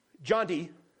 John D.,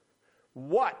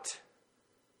 what?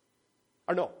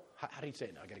 Or no, how do you say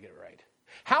it now? I've got to get it right.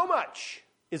 How much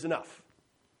is enough?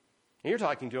 And you're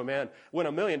talking to a man when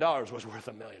 $1 million was worth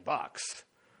 $1 million,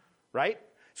 right?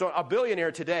 So a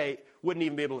billionaire today wouldn't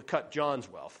even be able to cut John's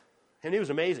wealth. And it was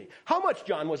amazing. How much,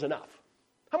 John, was enough?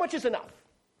 How much is enough?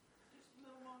 Just a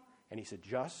little more. And he said,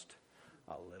 just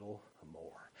a little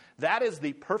more. That is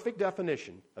the perfect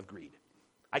definition of greed.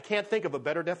 I can't think of a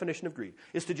better definition of greed,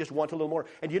 is to just want a little more.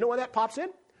 And do you know where that pops in?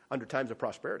 Under times of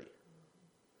prosperity.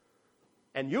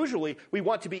 And usually we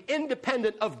want to be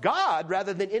independent of God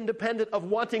rather than independent of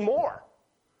wanting more.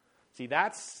 See,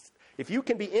 if you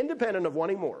can be independent of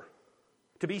wanting more,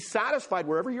 to be satisfied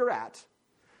wherever you're at,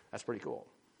 that's pretty cool.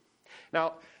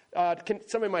 Now,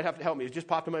 somebody might have to help me. It just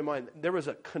popped in my mind. There was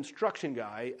a construction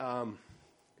guy,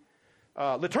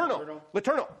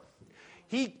 Letourneau.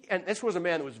 And this was a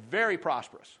man that was very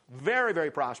prosperous, very,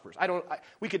 very prosperous.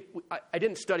 I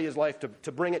didn't study his life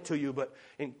to bring it to you, but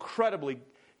incredibly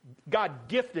God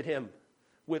gifted him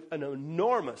with an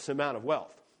enormous amount of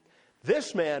wealth.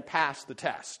 This man passed the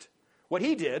test. What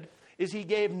he did is he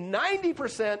gave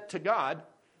 90% to God,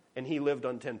 and he lived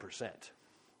on 10%.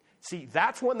 See,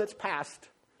 that's one that's passed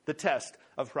the test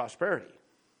of prosperity.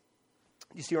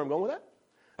 You see where I'm going with that?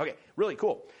 Okay, really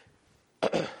cool.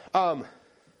 I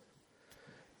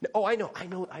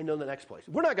know the next place.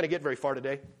 We're not going to get very far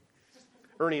today.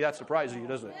 Ernie, that surprises you,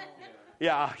 doesn't it?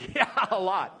 Yeah, a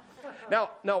lot.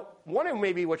 Now, one of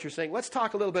maybe what you're saying, let's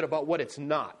talk a little bit about what it's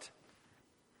not.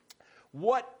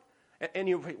 What do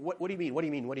you mean? What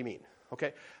do you mean?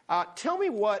 Okay. Tell me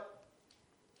what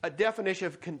a definition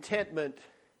of contentment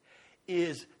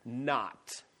is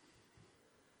not.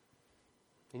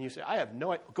 And you say, I have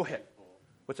no idea. Go ahead.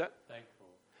 What's that? Thankful.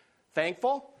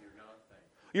 Thankful? You're not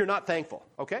thankful. You're not thankful.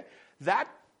 Okay. That,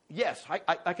 yes,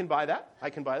 I can buy that. I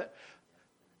can buy that.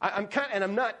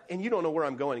 I'm not, and you don't know where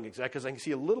I'm going exactly, because I can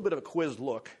see a little bit of a quizzed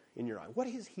look in your eye. What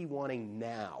is he wanting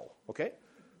now? Okay?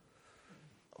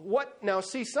 Now,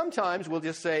 see, sometimes we'll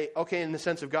just say, okay, in the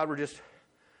sense of God, we're just,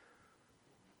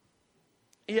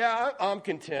 yeah, I'm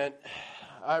content.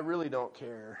 I really don't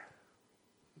care.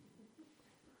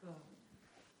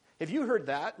 Have you heard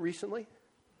that recently?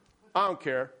 I don't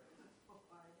care.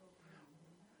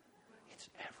 It's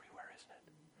everywhere, isn't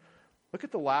it? Look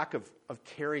at the lack of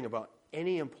caring about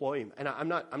any employee. And I'm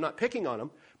not picking on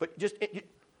them, but just,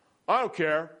 I don't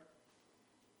care.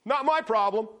 Not my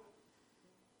problem.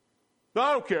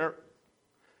 I don't care.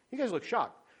 You guys look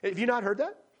shocked. Have you not heard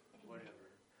that?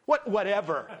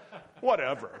 Whatever.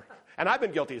 Whatever. And I've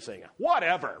been guilty of saying it.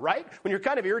 Whatever, right? When you're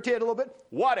kind of irritated a little bit,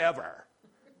 whatever.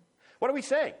 What are we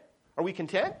saying? Are we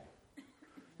content?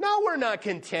 No, we're not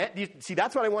content. See,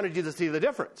 that's what I wanted you to see the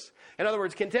difference. In other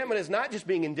words, contentment is not just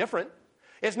being indifferent.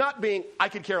 It's not being, I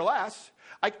could care less.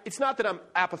 It's not that I'm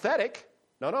apathetic.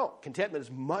 No. Contentment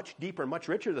is much deeper, much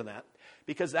richer than that.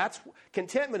 Because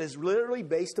contentment is literally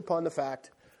based upon the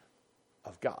fact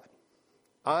of God.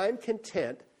 I'm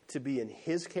content to be in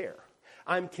His care.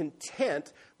 I'm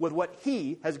content with what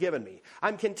He has given me.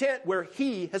 I'm content where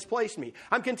He has placed me.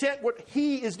 I'm content what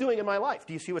He is doing in my life.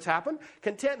 Do you see what's happened?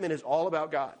 Contentment is all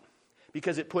about God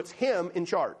because it puts Him in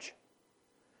charge.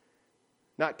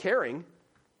 Not caring,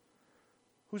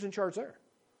 who's in charge there?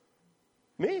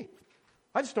 Me.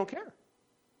 I just don't care.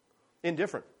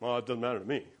 Indifferent. Well, it doesn't matter to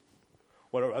me.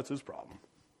 Whatever, that's his problem.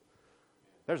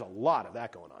 There's a lot of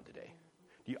that going on today.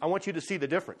 I want you to see the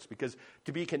difference, because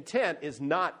to be content is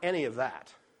not any of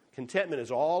that. Contentment is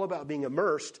all about being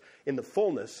immersed in the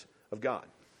fullness of God.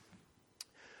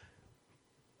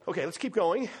 Okay, let's keep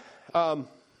going.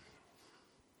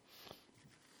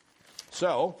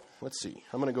 So, let's see.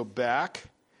 I'm going to go back.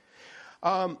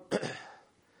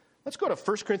 Let's go to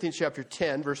 1 Corinthians chapter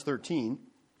 10, verse 13,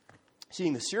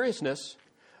 seeing the seriousness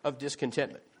of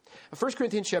discontentment. 1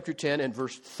 Corinthians chapter 10 and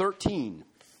verse 13.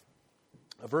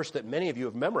 A verse that many of you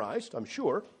have memorized, I'm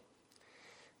sure.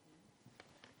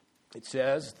 It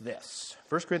says this,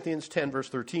 1 Corinthians 10, verse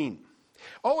 13.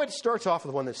 Oh, it starts off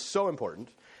with one that's so important,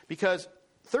 because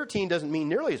 13 doesn't mean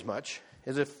nearly as much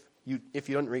as if you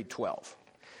don't read 12.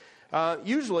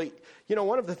 Usually,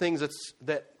 one of the things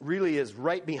that really is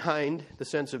right behind the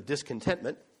sense of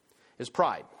discontentment is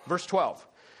pride. Verse 12.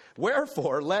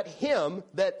 Wherefore, let him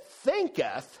that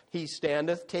thinketh he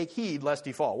standeth take heed lest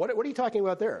he fall. What are you talking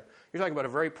about there? You're talking about a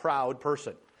very proud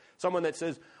person. Someone that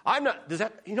says, I'm not, does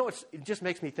that, it just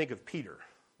makes me think of Peter.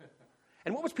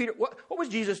 And what was Peter, what was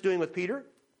Jesus doing with Peter?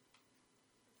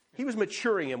 He was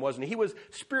maturing him, wasn't he? He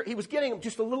was getting him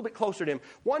just a little bit closer to him.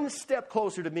 One step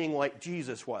closer to being like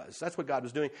Jesus was. That's what God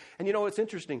was doing. And it's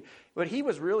interesting. But he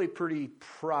was really pretty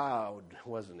proud,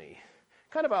 wasn't he?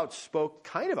 Kind of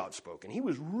outspoken. He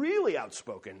was really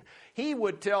outspoken. He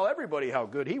would tell everybody how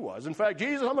good he was. In fact,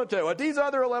 Jesus, I'm going to tell you what, these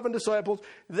other 11 disciples,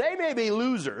 they may be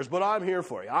losers, but I'm here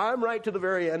for you. I'm right to the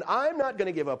very end. I'm not going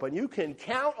to give up on you. You can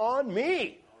count on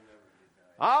me.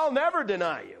 I'll never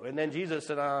deny you. And then Jesus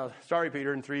said, sorry,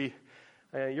 Peter,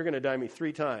 you're going to deny me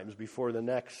 3 times before the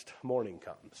next morning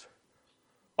comes.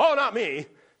 Oh, not me.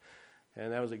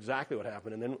 And that was exactly what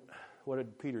happened. And then what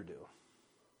did Peter do?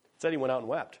 It said he went out and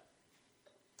wept.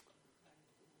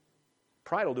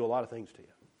 Pride will do a lot of things to you.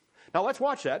 Now let's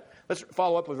watch that. Let's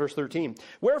follow up with verse 13.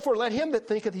 Wherefore let him that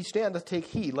thinketh he standeth take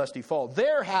heed lest he fall.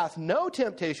 There hath no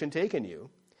temptation taken you,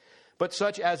 but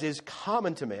such as is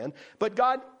common to man. But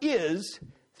God is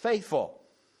faithful.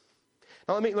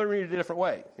 Now let me read it a different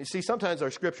way. You see, sometimes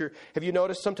our Scripture, have you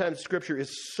noticed, sometimes Scripture is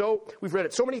we've read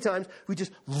it so many times, we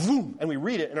just, boom, and we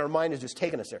read it and our mind is just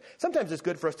taking us there. Sometimes it's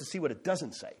good for us to see what it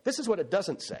doesn't say. This is what it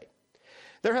doesn't say.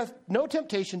 There hath no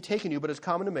temptation taken you, but is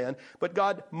common to man, but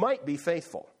God might be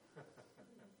faithful.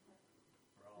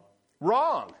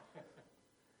 Wrong.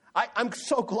 I'm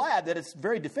so glad that it's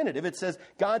very definitive. It says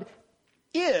God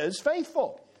is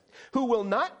faithful, who will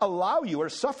not allow you or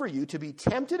suffer you to be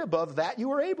tempted above that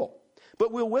you are able,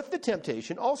 but will with the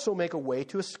temptation also make a way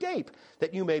to escape,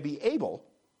 that you may be able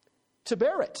to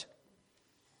bear it.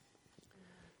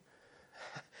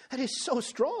 That is so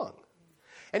strong.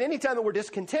 And anytime that we're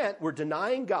discontent, we're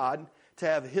denying God to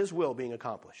have his will being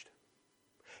accomplished.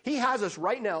 He has us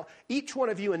right now, each one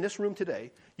of you in this room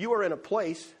today, you are in a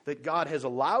place that God has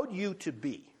allowed you to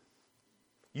be.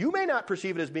 You may not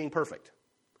perceive it as being perfect.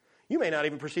 You may not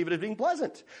even perceive it as being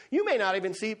pleasant. You may not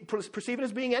even perceive it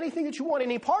as being anything that you want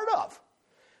any part of.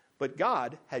 But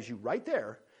God has you right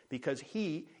there because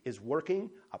he is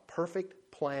working a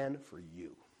perfect plan for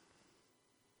you.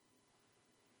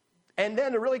 And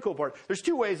then the really cool part, there's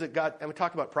two ways that God, and we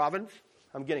talked about providence.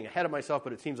 I'm getting ahead of myself,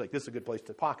 but it seems like this is a good place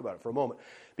to talk about it for a moment.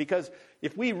 Because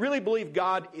if we really believe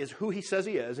God is who he says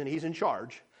he is and he's in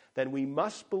charge, then we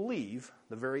must believe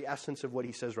the very essence of what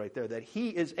he says right there, that he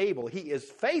is able, he is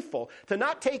faithful to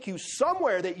not take you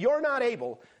somewhere that you're not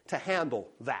able to handle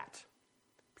that.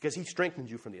 Because he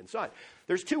strengthens you from the inside.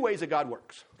 There's two ways that God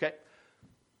works, okay?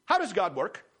 How does God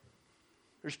work?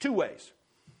 There's two ways.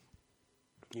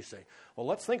 You say, well,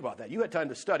 let's think about that. You had time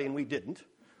to study and we didn't.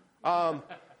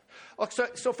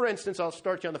 So for instance, I'll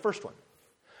start you on the first one.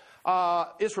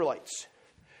 Israelites.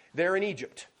 They're in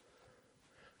Egypt.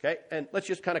 Okay, and let's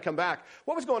just kind of come back.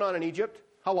 What was going on in Egypt?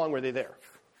 How long were they there,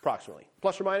 approximately?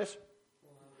 Plus or minus?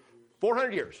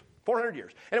 400 years. 400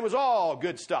 years. And it was all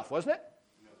good stuff, wasn't it?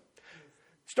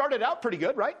 Started out pretty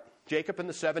good, right? Jacob and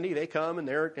the 70, they come and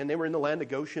they were in the land of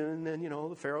Goshen. And,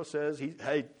 the Pharaoh says,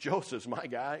 hey, Joseph's my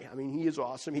guy. I mean, he is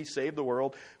awesome. He saved the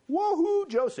world. Woohoo,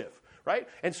 Joseph, right?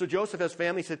 And so Joseph, his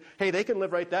family said, hey, they can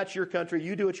live right. That's your country.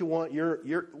 You do what you want.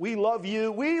 We love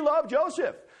you. We love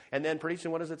Joseph. And then pretty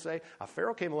soon, what does it say? A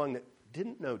Pharaoh came along that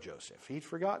didn't know Joseph. He'd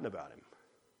forgotten about him.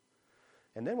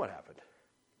 And then what happened?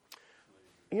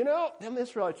 Them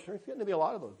Israelites, there's getting to be a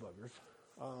lot of those buggers.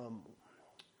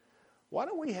 Why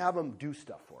don't we have them do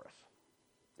stuff for us?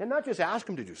 And not just ask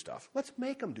them to do stuff. Let's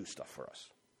make them do stuff for us.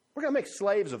 We're going to make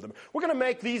slaves of them. We're going to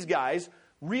make these guys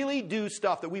really do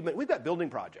stuff that we've got building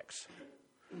projects.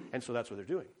 And so that's what they're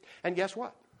doing. And guess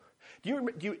what?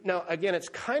 Now, again, it's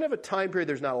kind of a time period,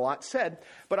 there's not a lot said,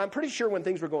 but I'm pretty sure when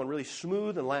things were going really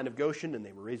smooth in the land of Goshen and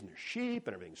they were raising their sheep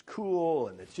and everything's cool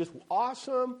and it's just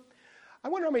awesome, I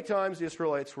wonder how many times the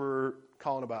Israelites were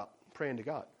calling about praying to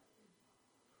God.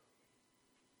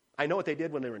 I know what they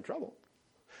did when they were in trouble.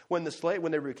 When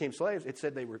they became slaves, it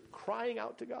said they were crying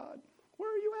out to God.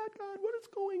 Where are you at, God? What is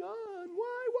going on?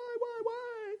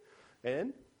 Why?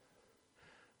 And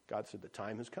God said, the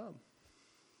time has come.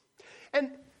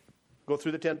 And go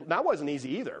through the 10. That wasn't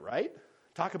easy either, right?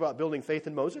 Talk about building faith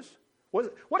in Moses.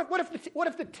 What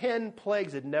if the 10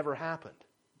 plagues had never happened?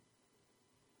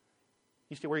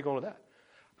 You see, where are you going with that?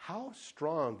 How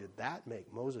strong did that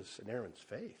make Moses and Aaron's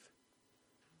faith?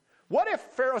 What if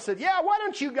Pharaoh said, yeah, why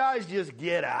don't you guys just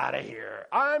get out of here?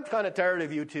 I'm kind of tired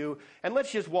of you two, and let's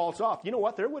just waltz off. You know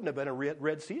what? There wouldn't have been a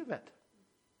Red Sea event.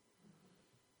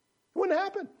 It wouldn't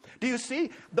happen. Do you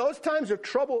see? Those times of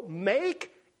trouble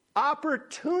make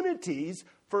opportunities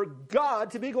for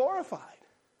God to be glorified.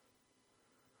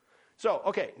 So,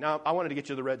 okay, now I wanted to get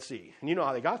you to the Red Sea. And you know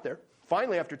how they got there.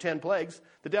 Finally, after 10 plagues,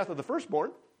 the death of the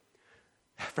firstborn,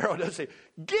 Pharaoh does say,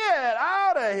 get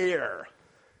out of here.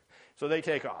 So they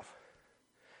take off.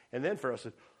 And then Pharaoh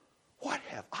said, what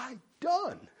have I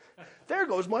done? There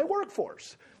goes my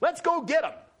workforce. Let's go get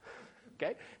them.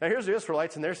 Okay, now here's the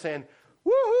Israelites, and they're saying,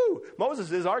 woohoo,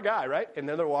 Moses is our guy, right? And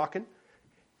then they're walking,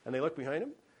 and they look behind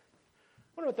them.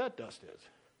 I wonder what that dust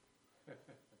is.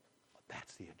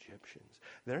 That's the Egyptians.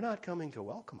 They're not coming to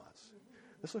welcome us.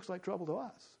 This looks like trouble to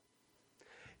us.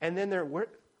 And then we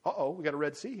got a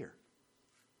Red Sea here.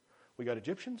 We got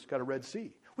Egyptians, got a Red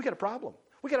Sea. We got a problem.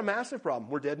 We got a massive problem.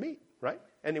 We're dead meat, right?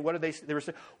 And what did they were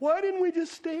saying, why didn't we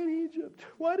just stay in Egypt?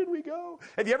 Why did we go?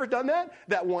 Have you ever done that?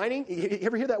 That whining? You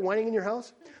ever hear that whining in your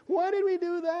house? Why did we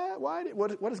do that?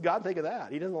 What does God think of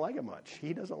that? He doesn't like it much.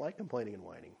 He doesn't like complaining and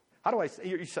whining. How do I say?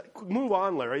 You move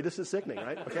on, Larry. This is sickening,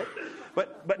 right? Okay.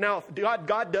 But now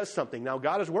God does something. Now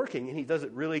God is working, and he does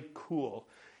it really cool.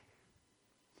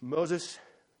 Moses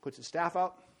puts his staff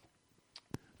out.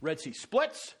 Red Sea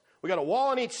splits. We got a wall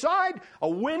on each side. A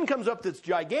wind comes up that's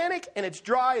gigantic, and it's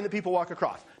dry, and the people walk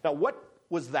across. Now, what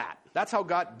was that? That's how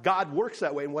God works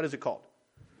that way, and what is it called?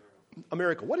 A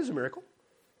miracle. What is a miracle?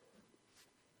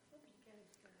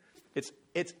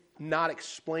 It's not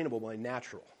explainable by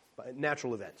natural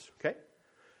events, okay?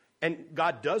 And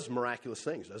God does miraculous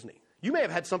things, doesn't he? You may have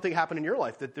had something happen in your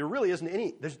life that there really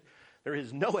isn't there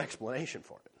is no explanation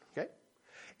for it, okay?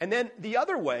 And then the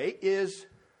other way is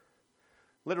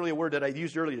literally a word that I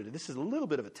used earlier today. This is a little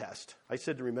bit of a test. I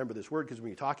said to remember this word because when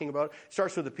you're talking about it, it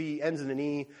starts with a P, ends in an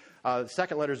E. The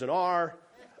second letter is an R,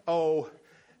 O,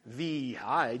 V,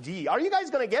 I, D. Are you guys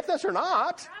going to get this or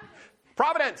not?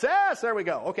 Providence. Yes, there we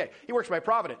go. Okay, he works by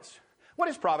providence. What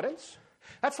is providence?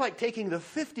 That's like taking the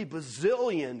 50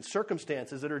 bazillion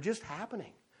circumstances that are just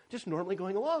happening, just normally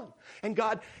going along. And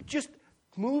God just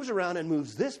moves around and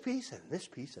moves this piece and this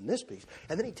piece and this piece.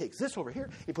 And then he takes this over here,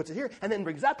 he puts it here, and then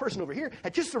brings that person over here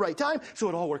at just the right time so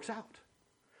it all works out.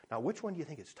 Now, which one do you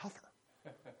think is tougher?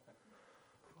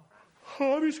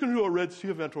 Oh, I'm just going to do a Red Sea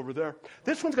event over there.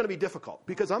 This one's going to be difficult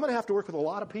because I'm going to have to work with a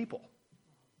lot of people.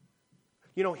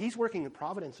 You know, he's working in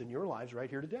providence in your lives right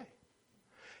here today.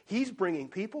 He's bringing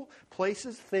people,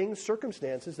 places, things,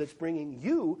 circumstances that's bringing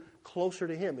you closer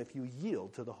to him if you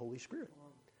yield to the Holy Spirit.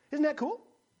 Isn't that cool?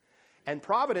 And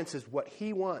providence is what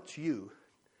he wants you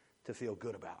to feel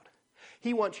good about.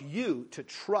 He wants you to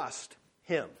trust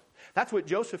him. That's what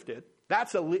Joseph did.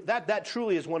 That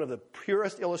truly is one of the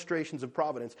purest illustrations of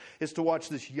providence, is to watch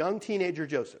this young teenager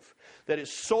Joseph that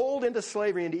is sold into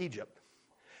slavery into Egypt,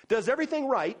 does everything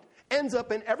right, ends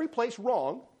up in every place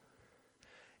wrong,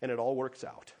 and it all works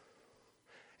out.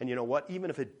 And you know what? Even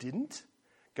if it didn't,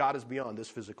 God is beyond this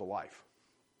physical life.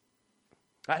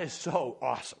 That is so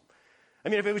awesome. I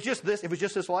mean, if it was just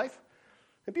this life,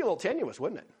 it'd be a little tenuous,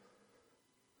 wouldn't it?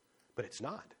 But it's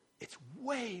not. It's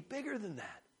way bigger than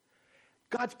that.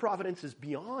 God's providence is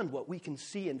beyond what we can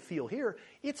see and feel here.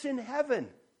 It's in heaven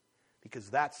because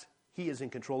he is in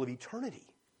control of eternity.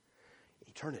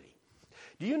 Eternity.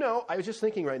 Do you know, I was just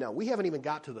thinking right now, we haven't even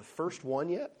got to the first one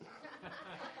yet.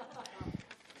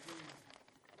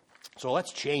 So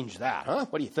let's change that, huh?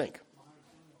 What do you think?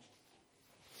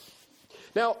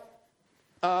 Now,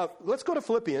 let's go to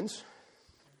Philippians.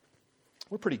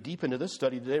 We're pretty deep into this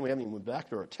study today. We haven't even moved back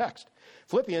to our text.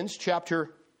 Philippians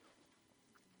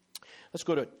let's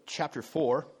go to chapter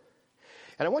 4.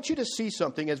 And I want you to see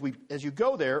something as you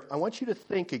go there. I want you to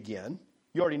think again.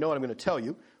 You already know what I'm going to tell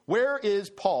you. Where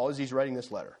is Paul as he's writing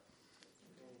this letter?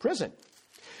 Prison.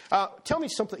 Tell me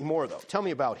something more, though. Tell me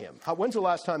about him. When's the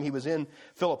last time he was in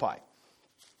Philippi?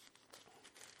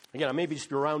 Again, I may be just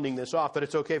rounding this off, but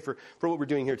it's okay for what we're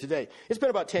doing here today. It's been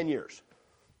about 10 years.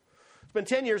 It's been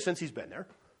 10 years since he's been there.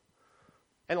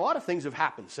 And a lot of things have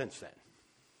happened since then.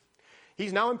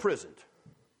 He's now imprisoned.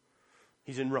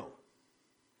 He's in Rome.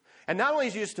 And not only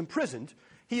is he just imprisoned,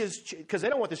 because they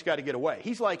don't want this guy to get away.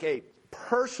 He's like a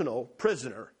personal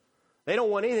prisoner. They don't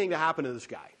want anything to happen to this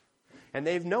guy. And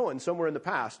they've known somewhere in the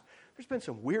past, there's been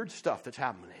some weird stuff that's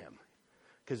happened to him.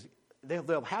 Because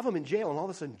they'll have him in jail, and all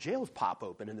of a sudden jails pop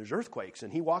open, and there's earthquakes,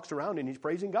 and he walks around and he's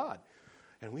praising God.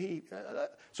 And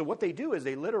so what they do is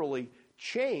they literally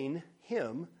chain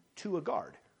him to a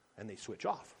guard, and they switch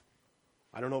off.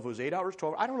 I don't know if it was 8 hours,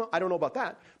 12 hours. I don't know about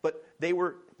that. But he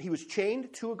was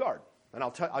chained to a guard. And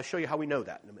I'll show you how we know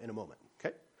that in a moment.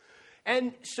 Okay?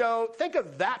 And so think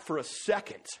of that for a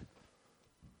second.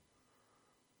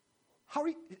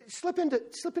 Slip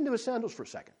into his sandals for a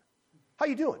second. How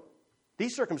you doing?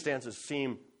 These circumstances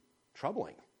seem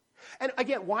troubling. And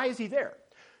again, why is he there?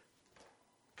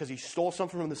 Because he stole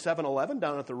something from the 7-Eleven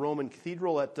down at the Roman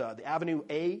Cathedral at the Avenue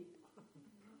A?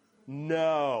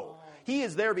 No. He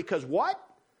is there because what?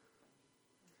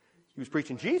 He was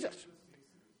preaching Jesus.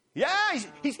 Yeah,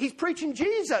 he's preaching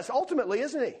Jesus ultimately,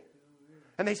 isn't he?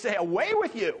 And they say, away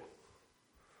with you.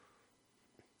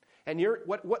 And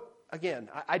again,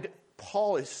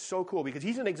 Paul is so cool because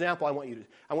he's an example I want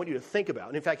you to think about.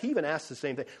 And in fact, he even asks the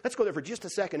same thing. Let's go there for just a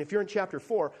second. If you're in chapter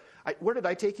 4, where did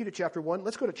I take you to chapter 1?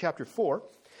 Let's go to chapter 4.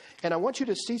 And I want you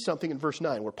to see something in verse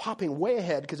 9. We're popping way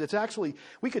ahead because it's actually,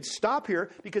 we could stop here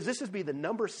because this would be the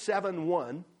number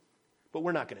 7-1, but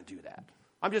we're not going to do that.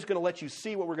 I'm just going to let you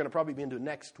see what we're going to probably be into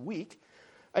next week.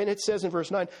 And it says in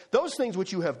verse 9, those things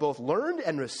which you have both learned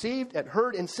and received and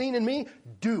heard and seen in me,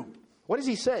 do. What is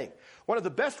he saying? One of the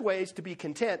best ways to be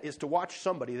content is to watch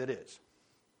somebody that is.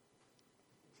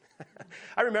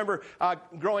 I remember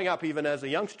growing up even as a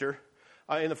youngster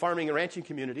in the farming and ranching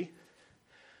community.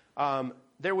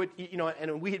 There would,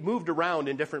 and we had moved around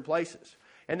in different places.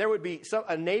 And there would be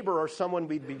a neighbor or someone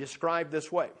would be described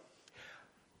this way.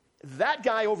 That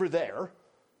guy over there,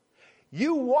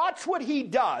 you watch what he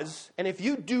does, and if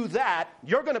you do that,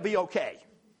 you're going to be okay.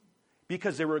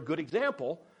 Because they were a good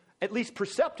example, at least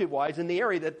perceptive-wise, in the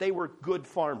area that they were good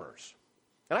farmers.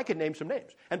 And I could name some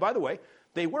names. And by the way,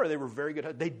 they were very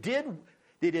good. They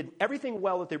did everything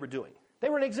well that they were doing. They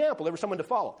were an example. They were someone to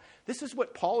follow. This is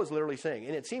what Paul is literally saying.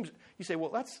 And it seems, you say, well,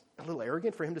 that's a little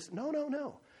arrogant for him to say.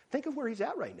 No. Think of where he's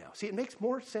at right now. See, it makes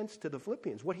more sense to the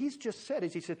Philippians. What he's just said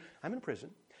is he said, I'm in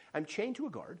prison. I'm chained to a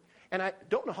guard, and I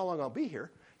don't know how long I'll be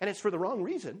here, and it's for the wrong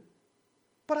reason,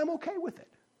 but I'm okay with it.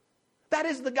 That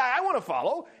is the guy I want to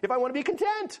follow if I want to be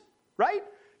content, right?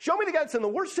 Show me the guy that's in the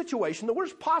worst situation, the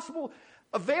worst possible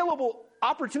available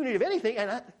opportunity of anything,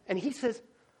 and he says,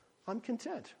 I'm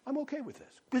content. I'm okay with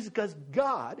this because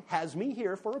God has me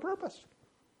here for a purpose.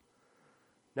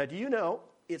 Now, do you know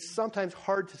it's sometimes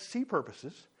hard to see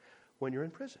purposes when you're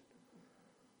in prison?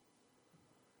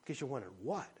 Because you're wondering,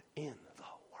 what in the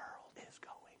world is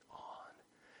going on?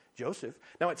 Joseph,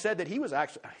 now it said that he was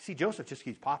actually, see, Joseph just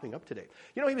keeps popping up today.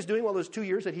 You know what he was doing all those 2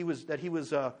 years that he was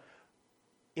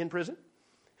in prison?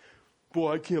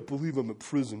 Boy, I can't believe I'm in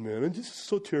prison, man. This is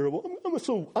so terrible.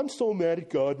 I'm so mad at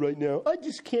God right now. I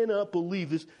just cannot believe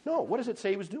this. No, what does it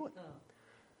say he was doing?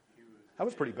 That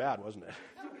was pretty bad, wasn't it?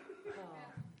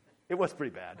 It was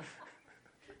pretty bad.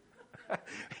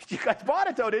 You guys bought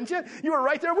it, though, didn't you? You were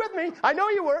right there with me. I know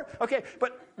you were. Okay,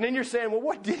 but then you're saying, well,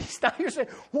 what did he? Now you're saying,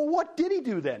 well, what did he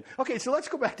do then? Okay, so let's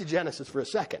go back to Genesis for a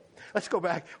second. Let's go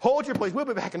back. Hold your place. We'll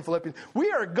be back in Philippians. We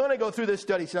are going to go through this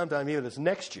study sometime, even this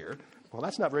next year. Well,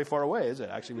 that's not very far away, is it,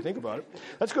 actually, if you think about it?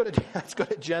 Let's go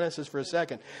to Genesis for a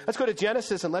second. Let's go to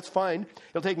Genesis, and let's find,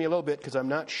 it'll take me a little bit because I'm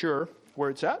not sure where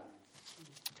it's at.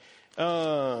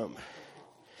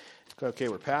 Okay,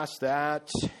 we're past that.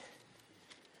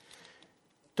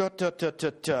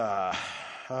 Yeah,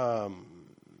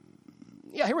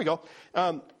 here we go.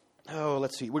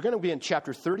 Let's see. We're going to be in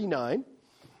chapter 39.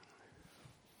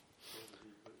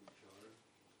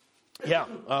 Yeah,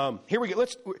 here we go.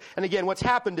 And again, what's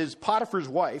happened is Potiphar's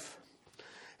wife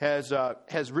has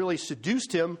really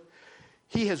seduced him.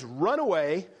 He has run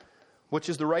away, which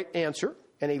is the right answer,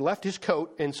 and he left his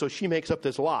coat, and so she makes up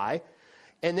this lie.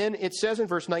 And then it says in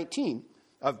verse 19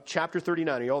 of chapter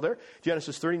 39, are you all there?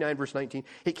 Genesis 39, verse 19.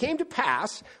 It came to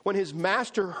pass when his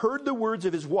master heard the words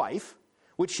of his wife,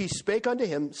 which she spake unto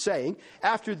him, saying,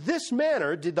 after this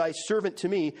manner did thy servant to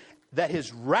me, that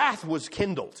his wrath was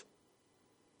kindled.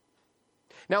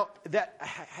 Now,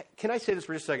 can I say this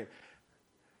for just a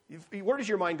second? Where does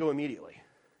your mind go immediately?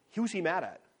 Who's he mad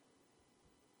at?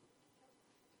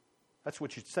 That's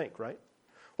what you'd think, right?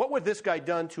 What would this guy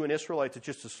done to an Israelite that's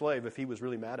just a slave if he was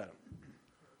really mad at him?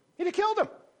 He'd have killed him,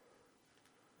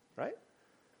 right?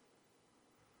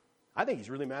 I think he's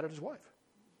really mad at his wife.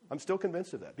 I'm still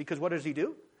convinced of that. Because what does he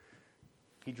do?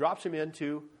 He drops him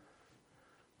into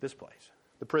this place,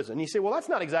 the prison. And you say, well, that's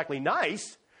not exactly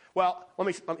nice. Well, let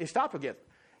me stop again.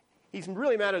 He's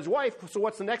really mad at his wife, so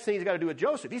what's the next thing he's got to do with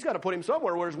Joseph? He's got to put him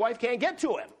somewhere where his wife can't get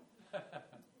to him.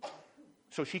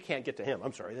 So she can't get to him.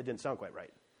 I'm sorry, that didn't sound quite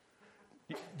right.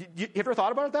 You ever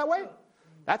thought about it that way?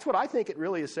 That's what I think it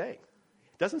really is saying.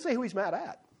 It doesn't say who he's mad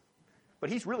at, but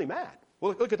he's really mad.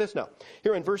 Well, look at this now.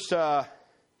 Here in verse,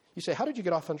 you say, how did you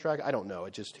get off on track? I don't know.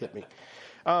 It just hit me.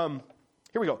 Here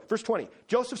we go. Verse 20.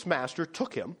 Joseph's master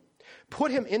took him,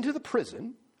 put him into the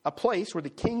prison, a place where the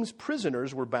king's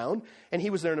prisoners were bound, and he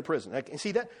was there in a prison.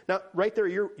 See that? Now, right there,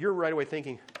 you're right away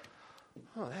thinking,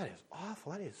 oh, that is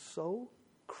awful. That is so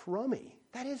crummy.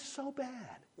 That is so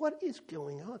bad. What is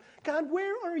going on? God,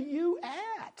 where are you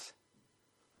at?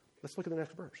 Let's look at the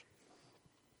next verse.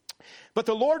 But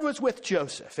the Lord was with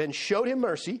Joseph and showed him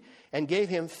mercy and gave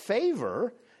him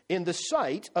favor in the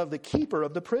sight of the keeper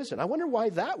of the prison. I wonder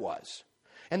why that was.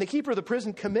 And the keeper of the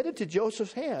prison committed to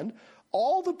Joseph's hand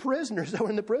all the prisoners that were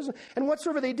in the prison. And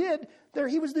whatsoever they did, there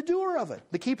he was the doer of it.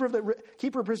 The keeper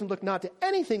of prison looked not to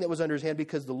anything that was under his hand,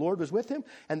 because the Lord was with him,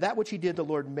 and that which he did, the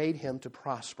Lord made him to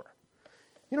prosper.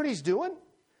 You know what he's doing?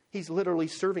 He's literally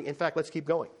serving. In fact, let's keep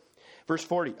going.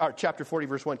 Chapter 40,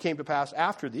 verse 1, came to pass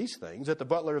after these things that the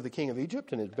butler of the king of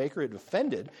Egypt and his baker had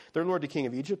offended their lord the king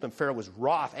of Egypt, and Pharaoh was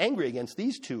wroth, angry against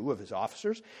these two of his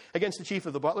officers, against the chief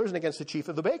of the butlers and against the chief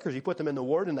of the bakers. He put them in the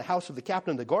ward in the house of the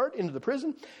captain of the guard, into the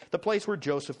prison, the place where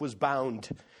Joseph was bound.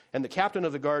 And the captain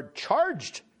of the guard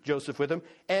charged Joseph with him,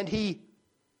 and he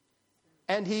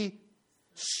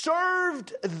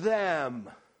served them.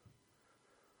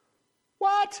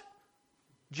 What?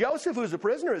 Joseph, who's a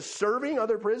prisoner, is serving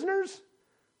other prisoners?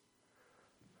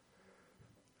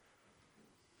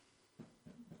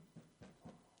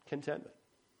 Contentment.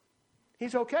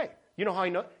 He's okay. You know how I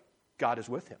know? God is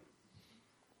with him.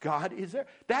 God is there.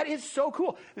 That is so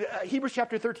cool. Hebrews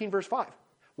chapter 13, verse 5.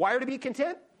 Why are to be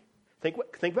content?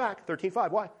 Think back.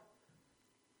 13:5. Why?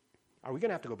 Are we going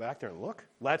to have to go back there and look?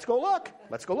 Let's go look.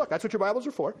 Let's go look. That's what your Bibles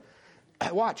are for.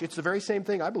 Watch. It's the very same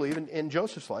thing, I believe, in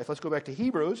Joseph's life. Let's go back to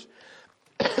Hebrews.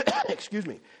 Excuse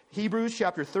me. Hebrews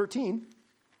chapter 13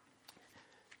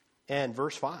 and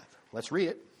verse 5. Let's read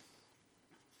it.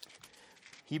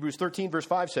 Hebrews 13 verse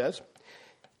 5 says,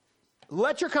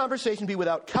 let your conversation be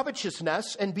without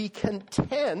covetousness, and be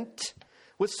content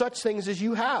with such things as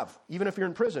you have, even if you're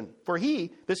in prison. For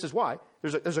he, this is why,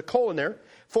 there's a colon there,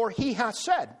 for he has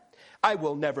said, I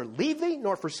will never leave thee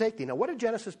nor forsake thee. Now, what did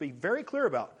Genesis be very clear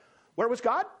about? Where was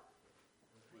God?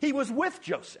 He was with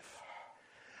Joseph.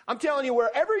 I'm telling you,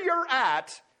 wherever you're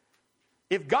at,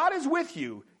 if God is with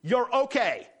you, you're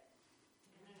okay.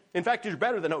 In fact, you're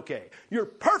better than okay. You're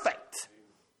perfect.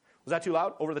 Was that too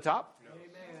loud? Over the top? No.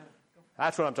 Amen.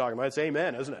 That's what I'm talking about. It's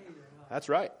amen, isn't it? That's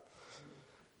right.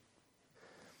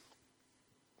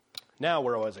 Now,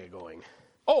 where was I going?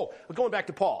 Oh, we're going back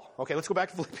to Paul. Okay, let's go back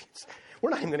to Philippians.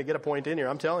 We're not even going to get a point in here,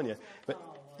 I'm telling you. But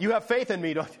you have faith in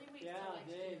me, don't you?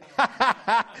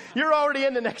 You're already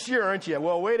in the next year, aren't you?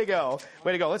 Well, way to go.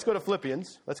 Way to go. Let's go to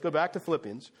Philippians. Let's go back to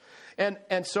Philippians.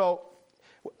 And so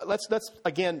let's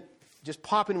again just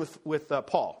pop in with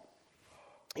Paul.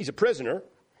 He's a prisoner.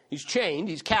 He's chained.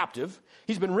 He's captive.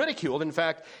 He's been ridiculed. In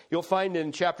fact, you'll find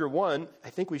in chapter 1, I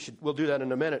think we'll do that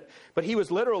in a minute. But he was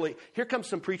literally, here comes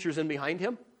some preachers in behind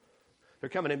him. They're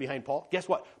coming in behind Paul. Guess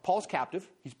what? Paul's captive.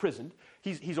 He's prisoned.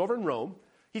 He's over in Rome.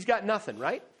 He's got nothing,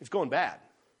 right? It's going bad.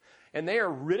 And they are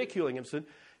ridiculing him, saying,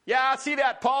 yeah, see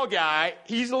that Paul guy,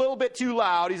 he's a little bit too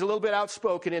loud, he's a little bit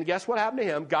outspoken, and guess what happened to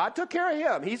him? God took care of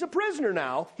him. He's a prisoner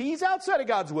now. He's outside of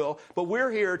God's will, but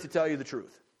we're here to tell you the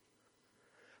truth.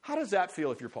 How does that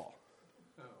feel if you're Paul?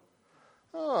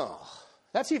 Oh,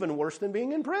 that's even worse than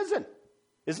being in prison,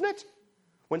 isn't it?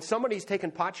 When somebody's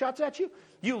taking pot shots at you,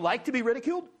 you like to be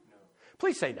ridiculed? No.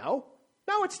 Please say no.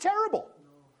 No, it's terrible. No.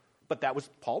 But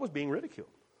Paul was being ridiculed.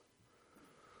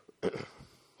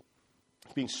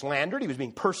 Being slandered, he was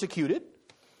being persecuted,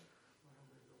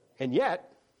 and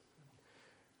yet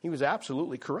he was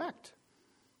absolutely correct.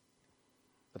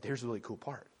 But here's the really cool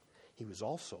part. He was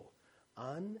also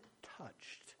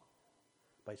untouched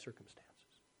by circumstances.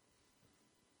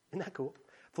 Isn't that cool?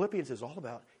 Philippians is all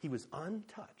about he was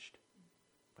untouched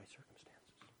by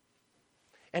circumstances.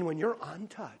 And when you're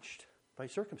untouched by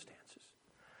circumstances,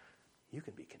 you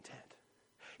can be content.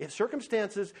 If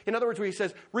circumstances, in other words, where he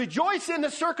says, rejoice in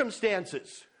the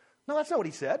circumstances. No, that's not what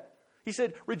he said. He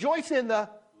said, rejoice in the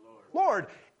Lord.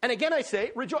 And again I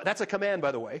say, rejoice. That's a command,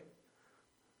 by the way.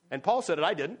 And Paul said it,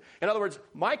 I didn't. In other words,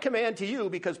 my command to you,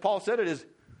 because Paul said it, is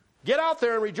get out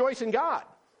there and rejoice in God.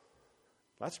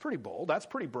 That's pretty bold. That's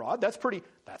pretty broad. That's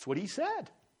what he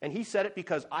said. And he said it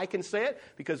because I can say it,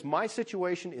 because my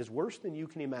situation is worse than you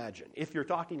can imagine, if you're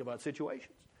talking about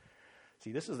situations.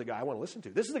 See, this is the guy I want to listen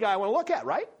to. This is the guy I want to look at,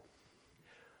 right?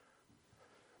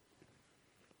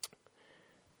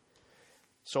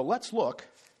 So let's look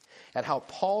at how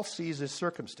Paul sees his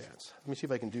circumstance. Let me see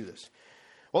if I can do this.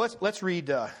 Well, let's read.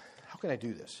 How can I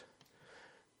do this?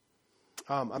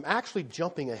 I'm actually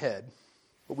jumping ahead,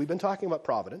 but we've been talking about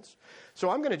providence. So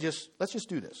let's just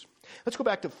do this. Let's go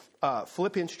back to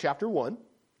Philippians chapter 1,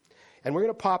 and we're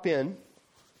going to pop in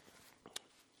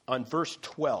on verse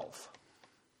 12.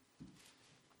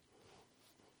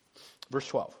 Verse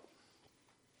 12.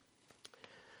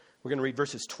 We're going to read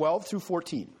verses 12 through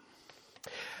 14.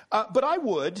 But I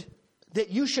would that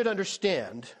you should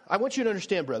understand, I want you to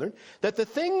understand, brethren, that the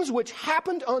things which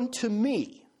happened unto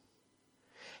me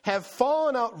have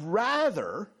fallen out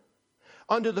rather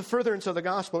unto the furtherance of the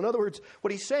gospel. In other words,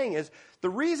 what he's saying is, the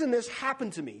reason this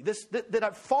happened to me, that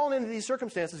I've fallen into these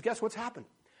circumstances, guess what's happened?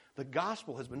 The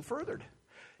gospel has been furthered.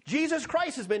 Jesus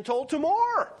Christ has been told to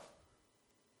more.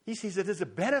 He sees it as a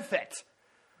benefit.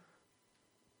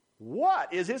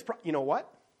 What is his... You know what?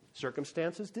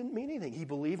 Circumstances didn't mean anything. He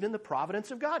believed in the providence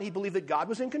of God. He believed that God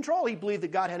was in control. He believed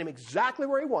that God had him exactly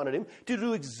where he wanted him to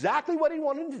do exactly what he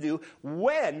wanted him to do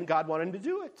when God wanted him to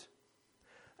do it.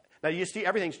 Now, you see,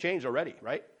 everything's changed already,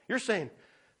 right? You're saying,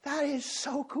 that is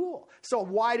so cool. So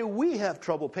why do we have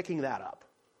trouble picking that up?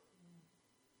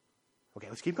 Okay,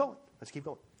 let's keep going.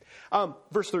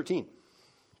 Verse 13.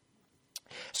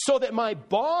 So that my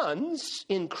bonds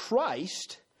in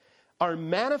Christ are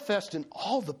manifest in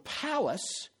all the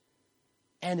palace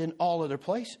and in all other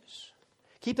places.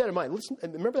 Keep that in mind. Listen,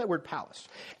 remember that word palace.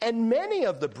 And many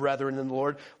of the brethren in the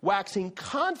Lord, waxing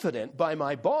confident by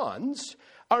my bonds,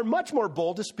 are much more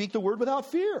bold to speak the word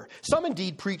without fear. Some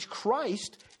indeed preach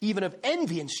Christ, even of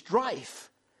envy and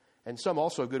strife, and some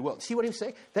also of goodwill. See what he's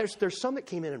saying? There's some that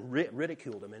came in and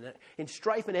ridiculed him in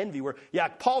strife and envy where, yeah,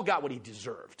 Paul got what he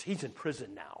deserved. He's in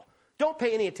prison now. Don't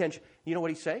pay any attention. You know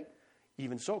what he's saying?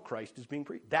 Even so, Christ is being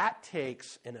preached. That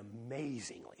takes an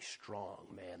amazingly strong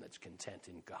man that's content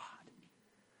in God.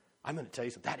 I'm going to tell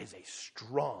you something. That is a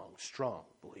strong, strong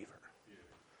believer.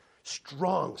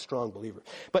 Strong, strong believer.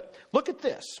 But look at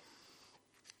this.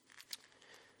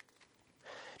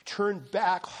 Turn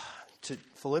back to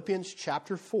Philippians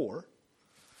chapter 4.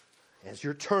 As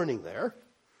you're turning there,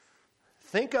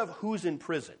 Think of who's in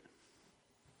prison.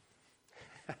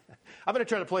 I'm going to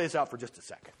try to play this out for just a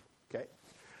second. Okay?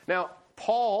 Now,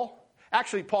 Paul,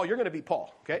 you're going to be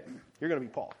Paul. Okay? You're going to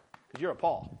be Paul because you're a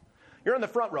Paul. You're in the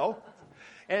front row.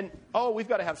 And, we've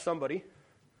got to have somebody.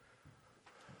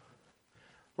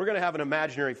 We're going to have an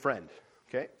imaginary friend.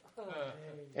 Okay?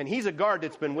 And he's a guard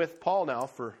that's been with Paul now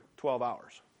for 12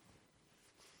 hours.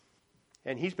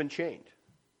 And he's been chained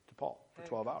to Paul for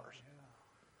 12 hours.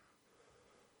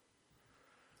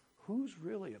 Who's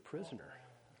really a prisoner?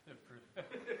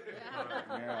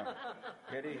 Yeah.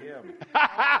 Pity him.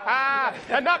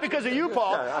 And not because of you,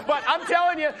 Paul, but I'm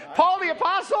telling you, Paul the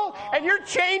Apostle, and you're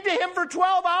chained to him for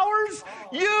 12 hours?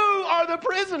 You are the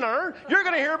prisoner. You're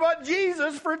going to hear about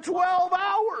Jesus for 12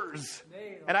 hours.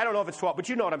 And I don't know if it's 12, but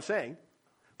you know what I'm saying.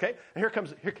 Okay? And here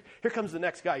comes the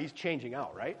next guy. He's changing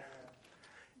out, right?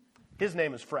 His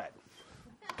name is Fred.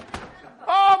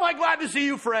 Oh, am I glad to see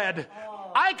you, Fred.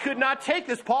 I could not take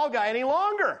this Paul guy any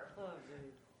longer.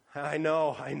 I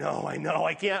know.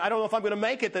 I can't. I don't know if I'm going to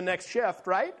make it the next shift,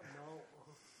 right?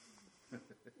 No.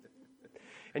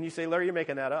 And you say, Larry, you're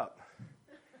making that up.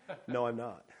 No, I'm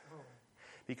not.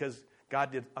 Because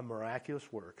God did a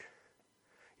miraculous work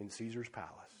in Caesar's palace.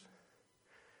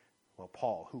 Well,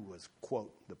 Paul, who was,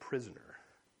 quote, the prisoner.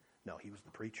 No, he was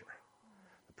the preacher.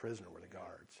 The prisoner were the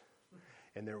guards.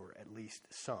 And there were at least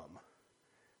some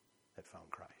that found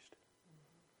Christ.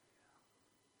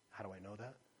 How do I know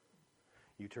that?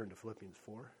 You turn to Philippians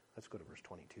 4. Let's go to verse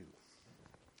 22.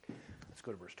 It's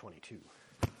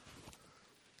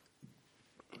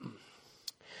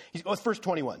verse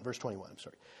 21. I'm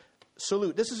sorry.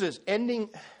 Salute. This is his ending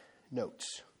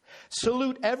notes.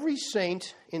 Salute every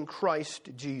saint in Christ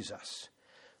Jesus.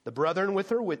 The brethren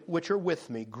which are with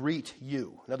me greet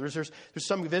you. In other words, there's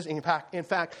some visiting. In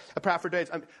fact, Epaphroditus,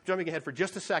 I'm jumping ahead for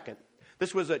just a second.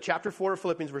 This was chapter 4 of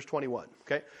Philippians, verse 21.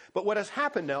 Okay? But what has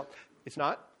happened now, it's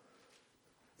not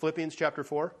Philippians chapter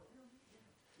 4.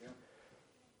 Yeah.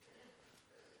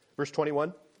 Verse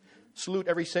 21. Salute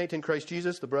every saint in Christ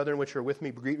Jesus, the brethren which are with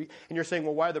me greet me. And you're saying,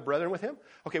 well, why are the brethren with him?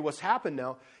 Okay, what's happened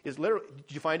now is literally,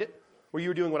 did you find it? Were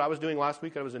you doing what I was doing last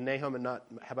week? I was in Nahum and not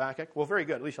Habakkuk. Well, very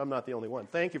good. At least I'm not the only one.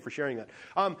 Thank you for sharing that.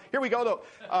 Here we go, though.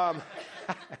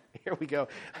 Here we go.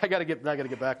 I got to get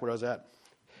back where I was at.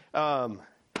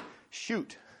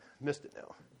 Shoot, missed it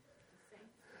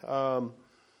now.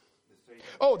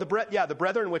 The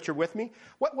brethren which are with me.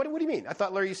 What do you mean? I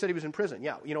thought Larry, you said he was in prison.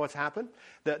 Yeah, you know what's happened?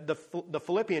 The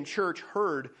Philippian church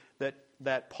heard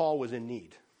that Paul was in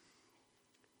need.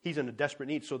 He's in a desperate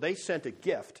need, so they sent a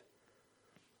gift.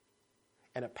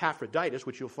 And Epaphroditus,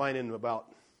 which you'll find in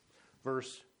about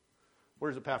verse,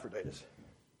 where's Epaphroditus?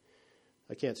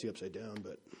 I can't see upside down,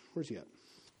 but where's he at?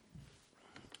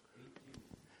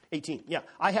 18. Yeah.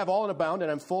 I have all in abound,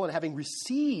 and I'm full, and having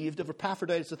received of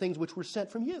Epaphroditus the things which were sent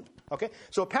from you. Okay?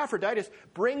 So Epaphroditus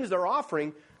brings their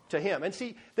offering to him. And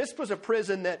see, this was a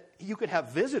prison that you could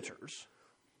have visitors.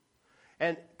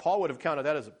 And Paul would have counted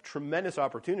that as a tremendous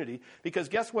opportunity, because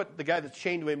guess what? The guy that's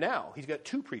chained to him now, he's got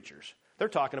two preachers. They're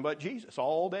talking about Jesus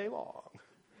all day long.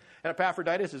 And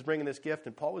Epaphroditus is bringing this gift,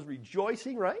 and Paul was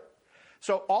rejoicing, right?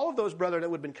 So all of those brethren that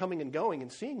would have been coming and going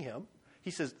and seeing him,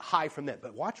 he says, hi from them.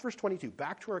 But watch verse 22.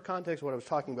 Back to our context of what I was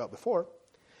talking about before.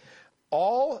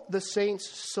 All the saints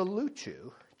salute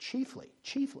you, chiefly,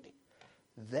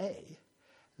 they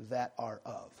that are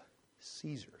of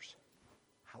Caesar's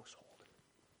household.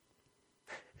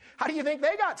 How do you think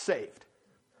they got saved?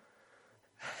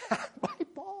 By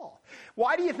Paul.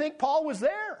 Why do you think Paul was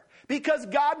there? Because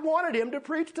God wanted him to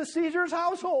preach to Caesar's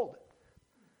household.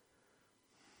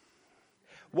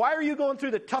 Why are you going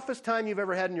through the toughest time you've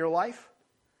ever had in your life?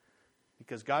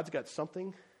 Because God's got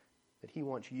something that he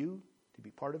wants you to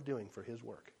be part of doing for his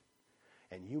work.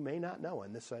 And you may not know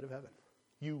on this side of heaven.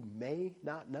 You may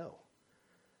not know.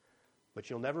 But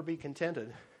you'll never be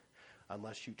contented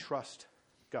unless you trust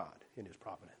God in his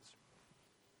providence.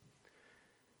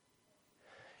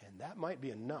 And that might be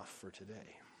enough for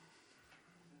today.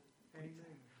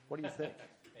 What do you think?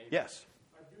 Yes.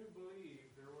 I do believe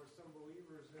there were some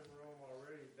believers in Rome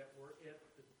already that were at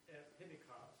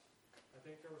Pentecost. I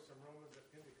think there were some Romans at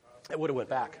Pentecost. It would have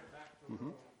went back. To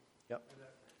Rome. Yep. And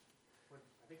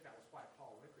I think that was why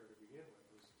Paul went there to begin with,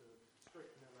 was to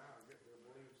straighten them out and get their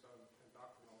beliefs and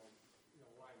doctrinal,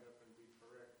 lined up and be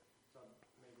correct. So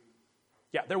maybe.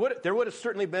 Yeah, there would have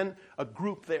certainly been a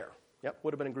group there. Yep,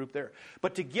 would have been a group there.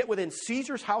 But to get within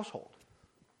Caesar's household,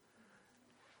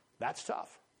 that's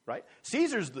tough, right?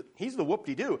 He's the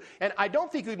whoop-de-doo. And I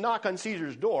don't think you'd knock on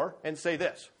Caesar's door and say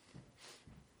this.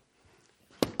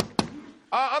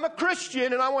 I'm a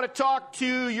Christian and I want to talk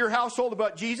to your household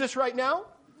about Jesus right now.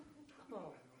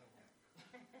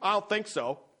 I don't think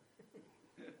so.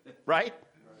 Right?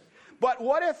 But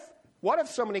what if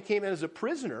somebody came in as a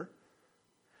prisoner?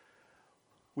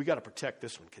 We got to protect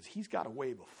this one because he's got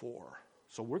away before.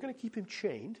 So we're going to keep him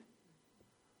chained.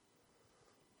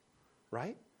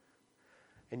 Right?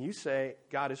 And you say,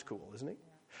 God is cool, isn't he?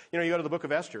 You know, you go to the book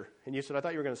of Esther, and you said, I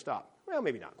thought you were going to stop. Well,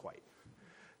 maybe not quite.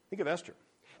 Think of Esther.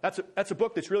 That's a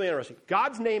book that's really interesting.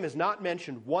 God's name is not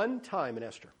mentioned one time in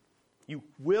Esther. You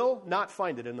will not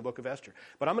find it in the book of Esther.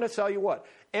 But I'm going to tell you what.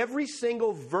 Every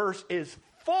single verse is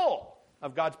full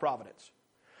of God's providence.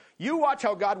 You watch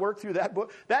how God worked through that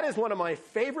book. That is one of my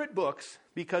favorite books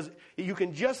because you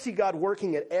can just see God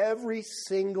working at every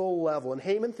single level. And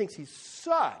Haman thinks he's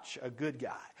such a good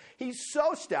guy. He's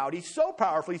so stout. He's so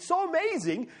powerful. He's so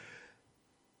amazing.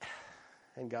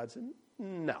 And God said,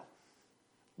 no.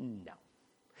 No.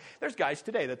 There's guys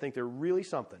today that think they're really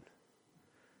something.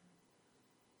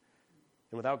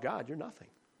 And without God, you're nothing.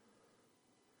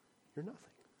 You're nothing.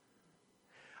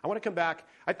 I want to come back.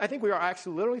 I think we are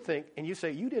actually literally think, and you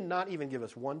say, you did not even give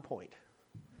us 1 point.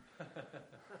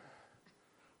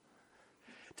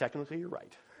 Technically, you're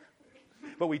right.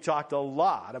 But we talked a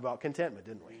lot about contentment,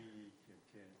 didn't we?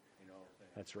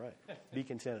 That's right. Be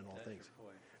content in all things.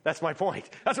 That's my point.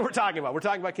 That's what we're talking about. We're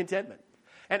talking about contentment.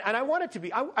 And I want it to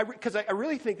be, because I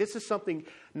really think this is something,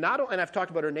 and I've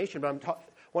talked about our nation, but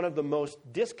one of the most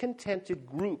discontented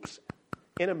groups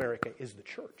in America is the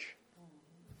church.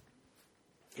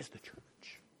 Is the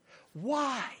church.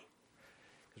 Why?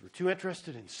 Because we're too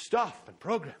interested in stuff and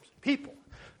programs and people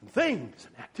and things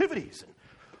and activities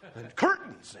and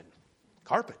curtains and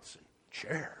carpets and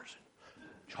chairs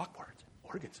and chalkboards and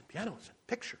organs and pianos and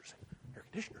pictures and air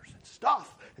conditioners and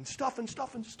stuff and stuff and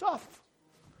stuff and stuff.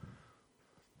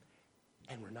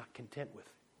 And we're not content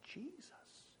with Jesus.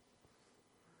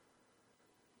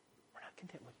 We're not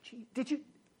content with Jesus.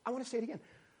 I want to say it again.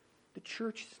 The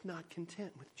church is not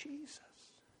content with Jesus.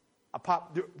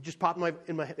 Just popped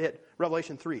in my head.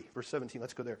 Revelation 3, verse 17.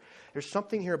 Let's go there. There's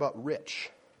something here about rich.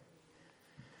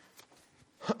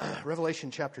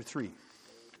 Revelation chapter 3.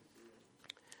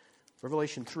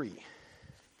 Revelation 3,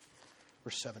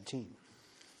 verse 17.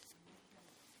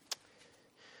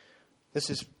 This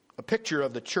is a picture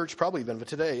of the church, probably even of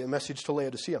today, a message to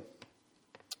Laodicea.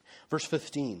 Verse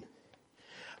 15.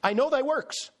 I know thy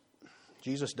works.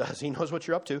 Jesus does. He knows what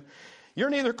you're up to. You're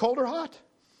neither cold or hot.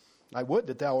 I would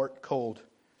that thou art cold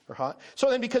or hot. So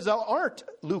then, because thou art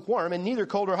lukewarm and neither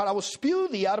cold or hot, I will spew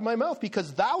thee out of my mouth,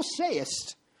 because thou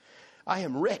sayest, I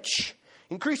am rich,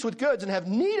 increased with goods, and have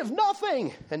need of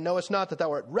nothing, and knowest not that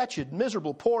thou art wretched,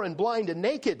 miserable, poor, and blind, and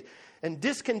naked, and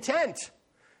discontent,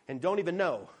 and don't even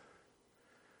know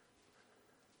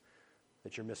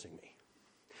that you're missing me.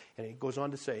 And he goes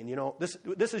on to say, and you know, this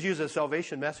is used as a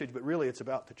salvation message, but really it's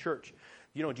about the church.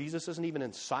 You know, Jesus isn't even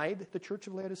inside the church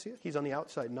of Laodicea. He's on the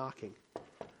outside knocking,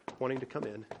 wanting to come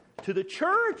in to the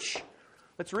church.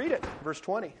 Let's read it, verse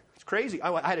 20. It's crazy.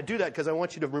 I had to do that because I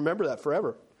want you to remember that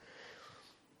forever.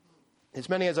 As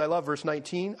many as I love, verse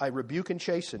 19, I rebuke and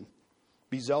chasten.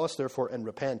 Be zealous, therefore, and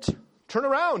repent. Turn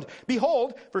around.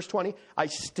 Behold, verse 20, I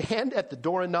stand at the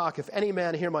door and knock. If any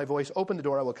man hear my voice, open the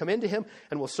door. I will come into him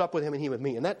and will sup with him and he with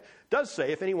me. And that does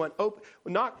say, if anyone,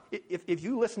 if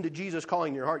you listen to Jesus calling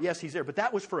in your heart, yes, he's there. But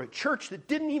that was for a church that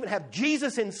didn't even have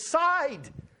Jesus inside.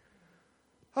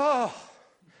 Oh.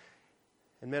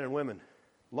 And men and women,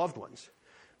 loved ones,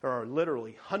 there are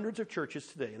literally hundreds of churches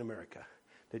today in America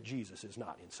that Jesus is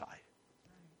not inside.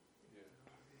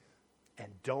 And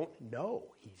don't know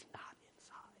he's not.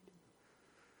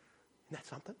 Isn't that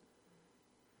something?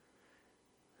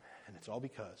 And it's all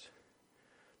because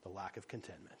the lack of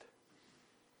contentment.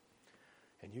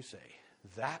 And you say,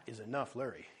 that is enough,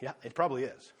 Larry. Yeah, it probably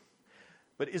is.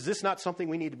 But is this not something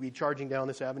we need to be charging down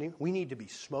this avenue? We need to be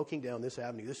smoking down this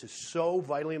avenue. This is so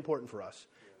vitally important for us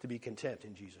to be content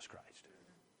in Jesus Christ.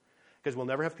 Because we'll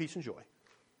never have peace and joy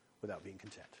without being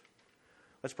content.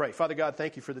 Let's pray. Father God,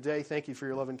 thank you for the day. Thank you for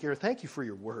your love and care. Thank you for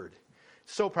your word.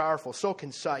 So powerful, so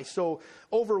concise, so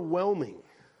overwhelming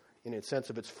in its sense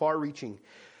of its far-reaching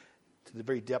to the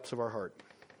very depths of our heart.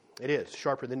 It is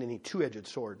sharper than any two-edged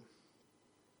sword.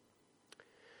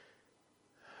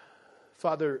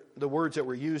 Father, the words that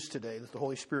were used today, that the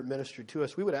Holy Spirit ministered to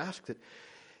us, we would ask that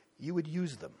you would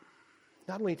use them,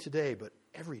 not only today, but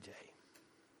every day.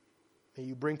 May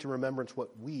you bring to remembrance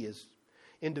what we as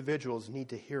individuals need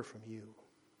to hear from you.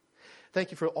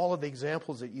 Thank you for all of the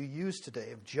examples that you used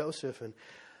today of Joseph and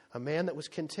a man that was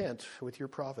content with your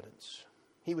providence.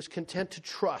 He was content to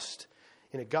trust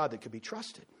in a God that could be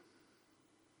trusted.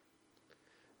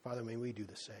 Father, may we do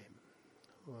the same.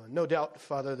 No doubt,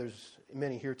 Father, there's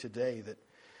many here today that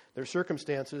Their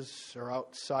circumstances are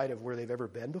outside of where they've ever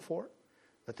been before,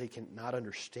 that they cannot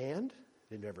understand,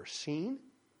 they've never seen.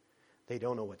 They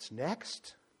don't know what's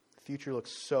next. The future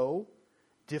looks so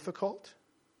difficult.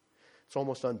 It's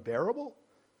almost unbearable.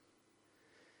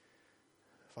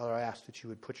 Father, I ask that you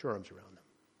would put your arms around them.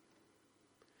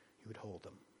 You would hold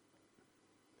them.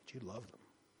 That you'd love them.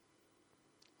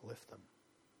 Lift them.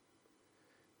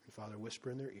 And Father,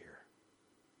 whisper in their ear,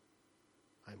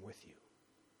 I'm with you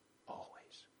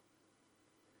always.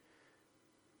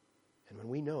 And when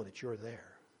we know that you're there,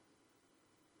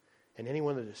 and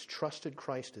anyone that has trusted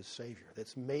Christ as Savior,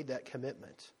 that's made that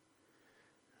commitment,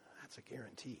 that's a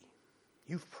guarantee.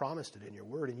 You've promised it in your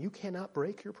word, and you cannot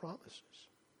break your promises.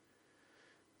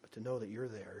 But to know that you're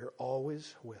there, you're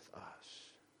always with us,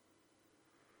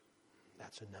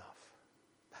 that's enough.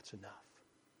 That's enough.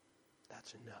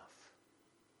 That's enough.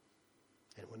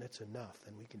 And when it's enough,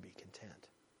 then we can be content.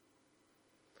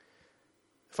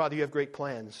 Father, you have great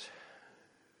plans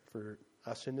for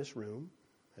us in this room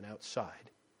and outside,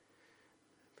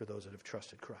 for those that have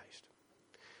trusted Christ.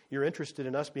 You're interested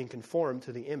in us being conformed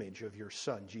to the image of your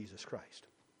Son, Jesus Christ.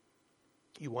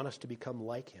 You want us to become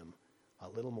like him a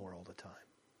little more all the time.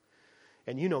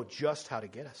 And you know just how to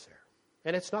get us there.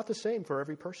 And it's not the same for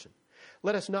every person.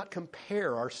 Let us not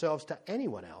compare ourselves to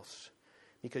anyone else,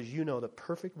 because you know the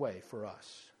perfect way for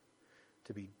us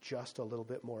to be just a little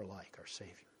bit more like our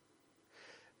Savior.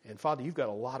 And Father, you've got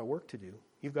a lot of work to do.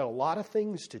 You've got a lot of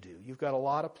things to do. You've got a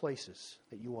lot of places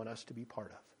that you want us to be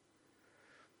part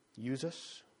of. Use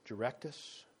us, direct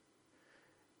us,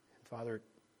 and Father,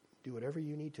 do whatever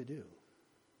you need to do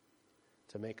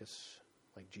to make us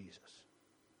like Jesus.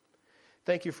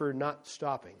 Thank you for not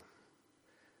stopping.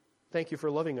 Thank you for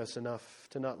loving us enough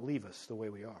to not leave us the way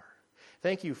we are.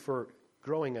 Thank you for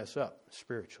growing us up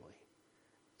spiritually.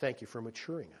 Thank you for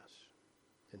maturing us.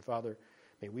 And Father,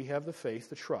 may we have the faith,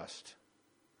 the trust,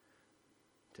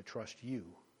 to trust you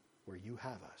where you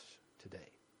have us today.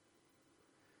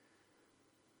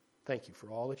 Thank you for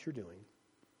all that you're doing,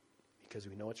 because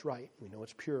we know it's right, we know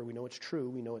it's pure, we know it's true,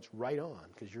 we know it's right on,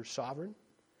 because you're sovereign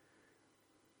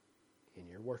and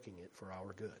you're working it for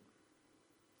our good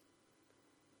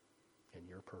and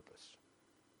your purpose.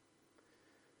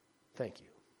 Thank you.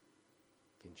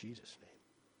 In Jesus' name,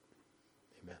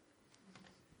 amen.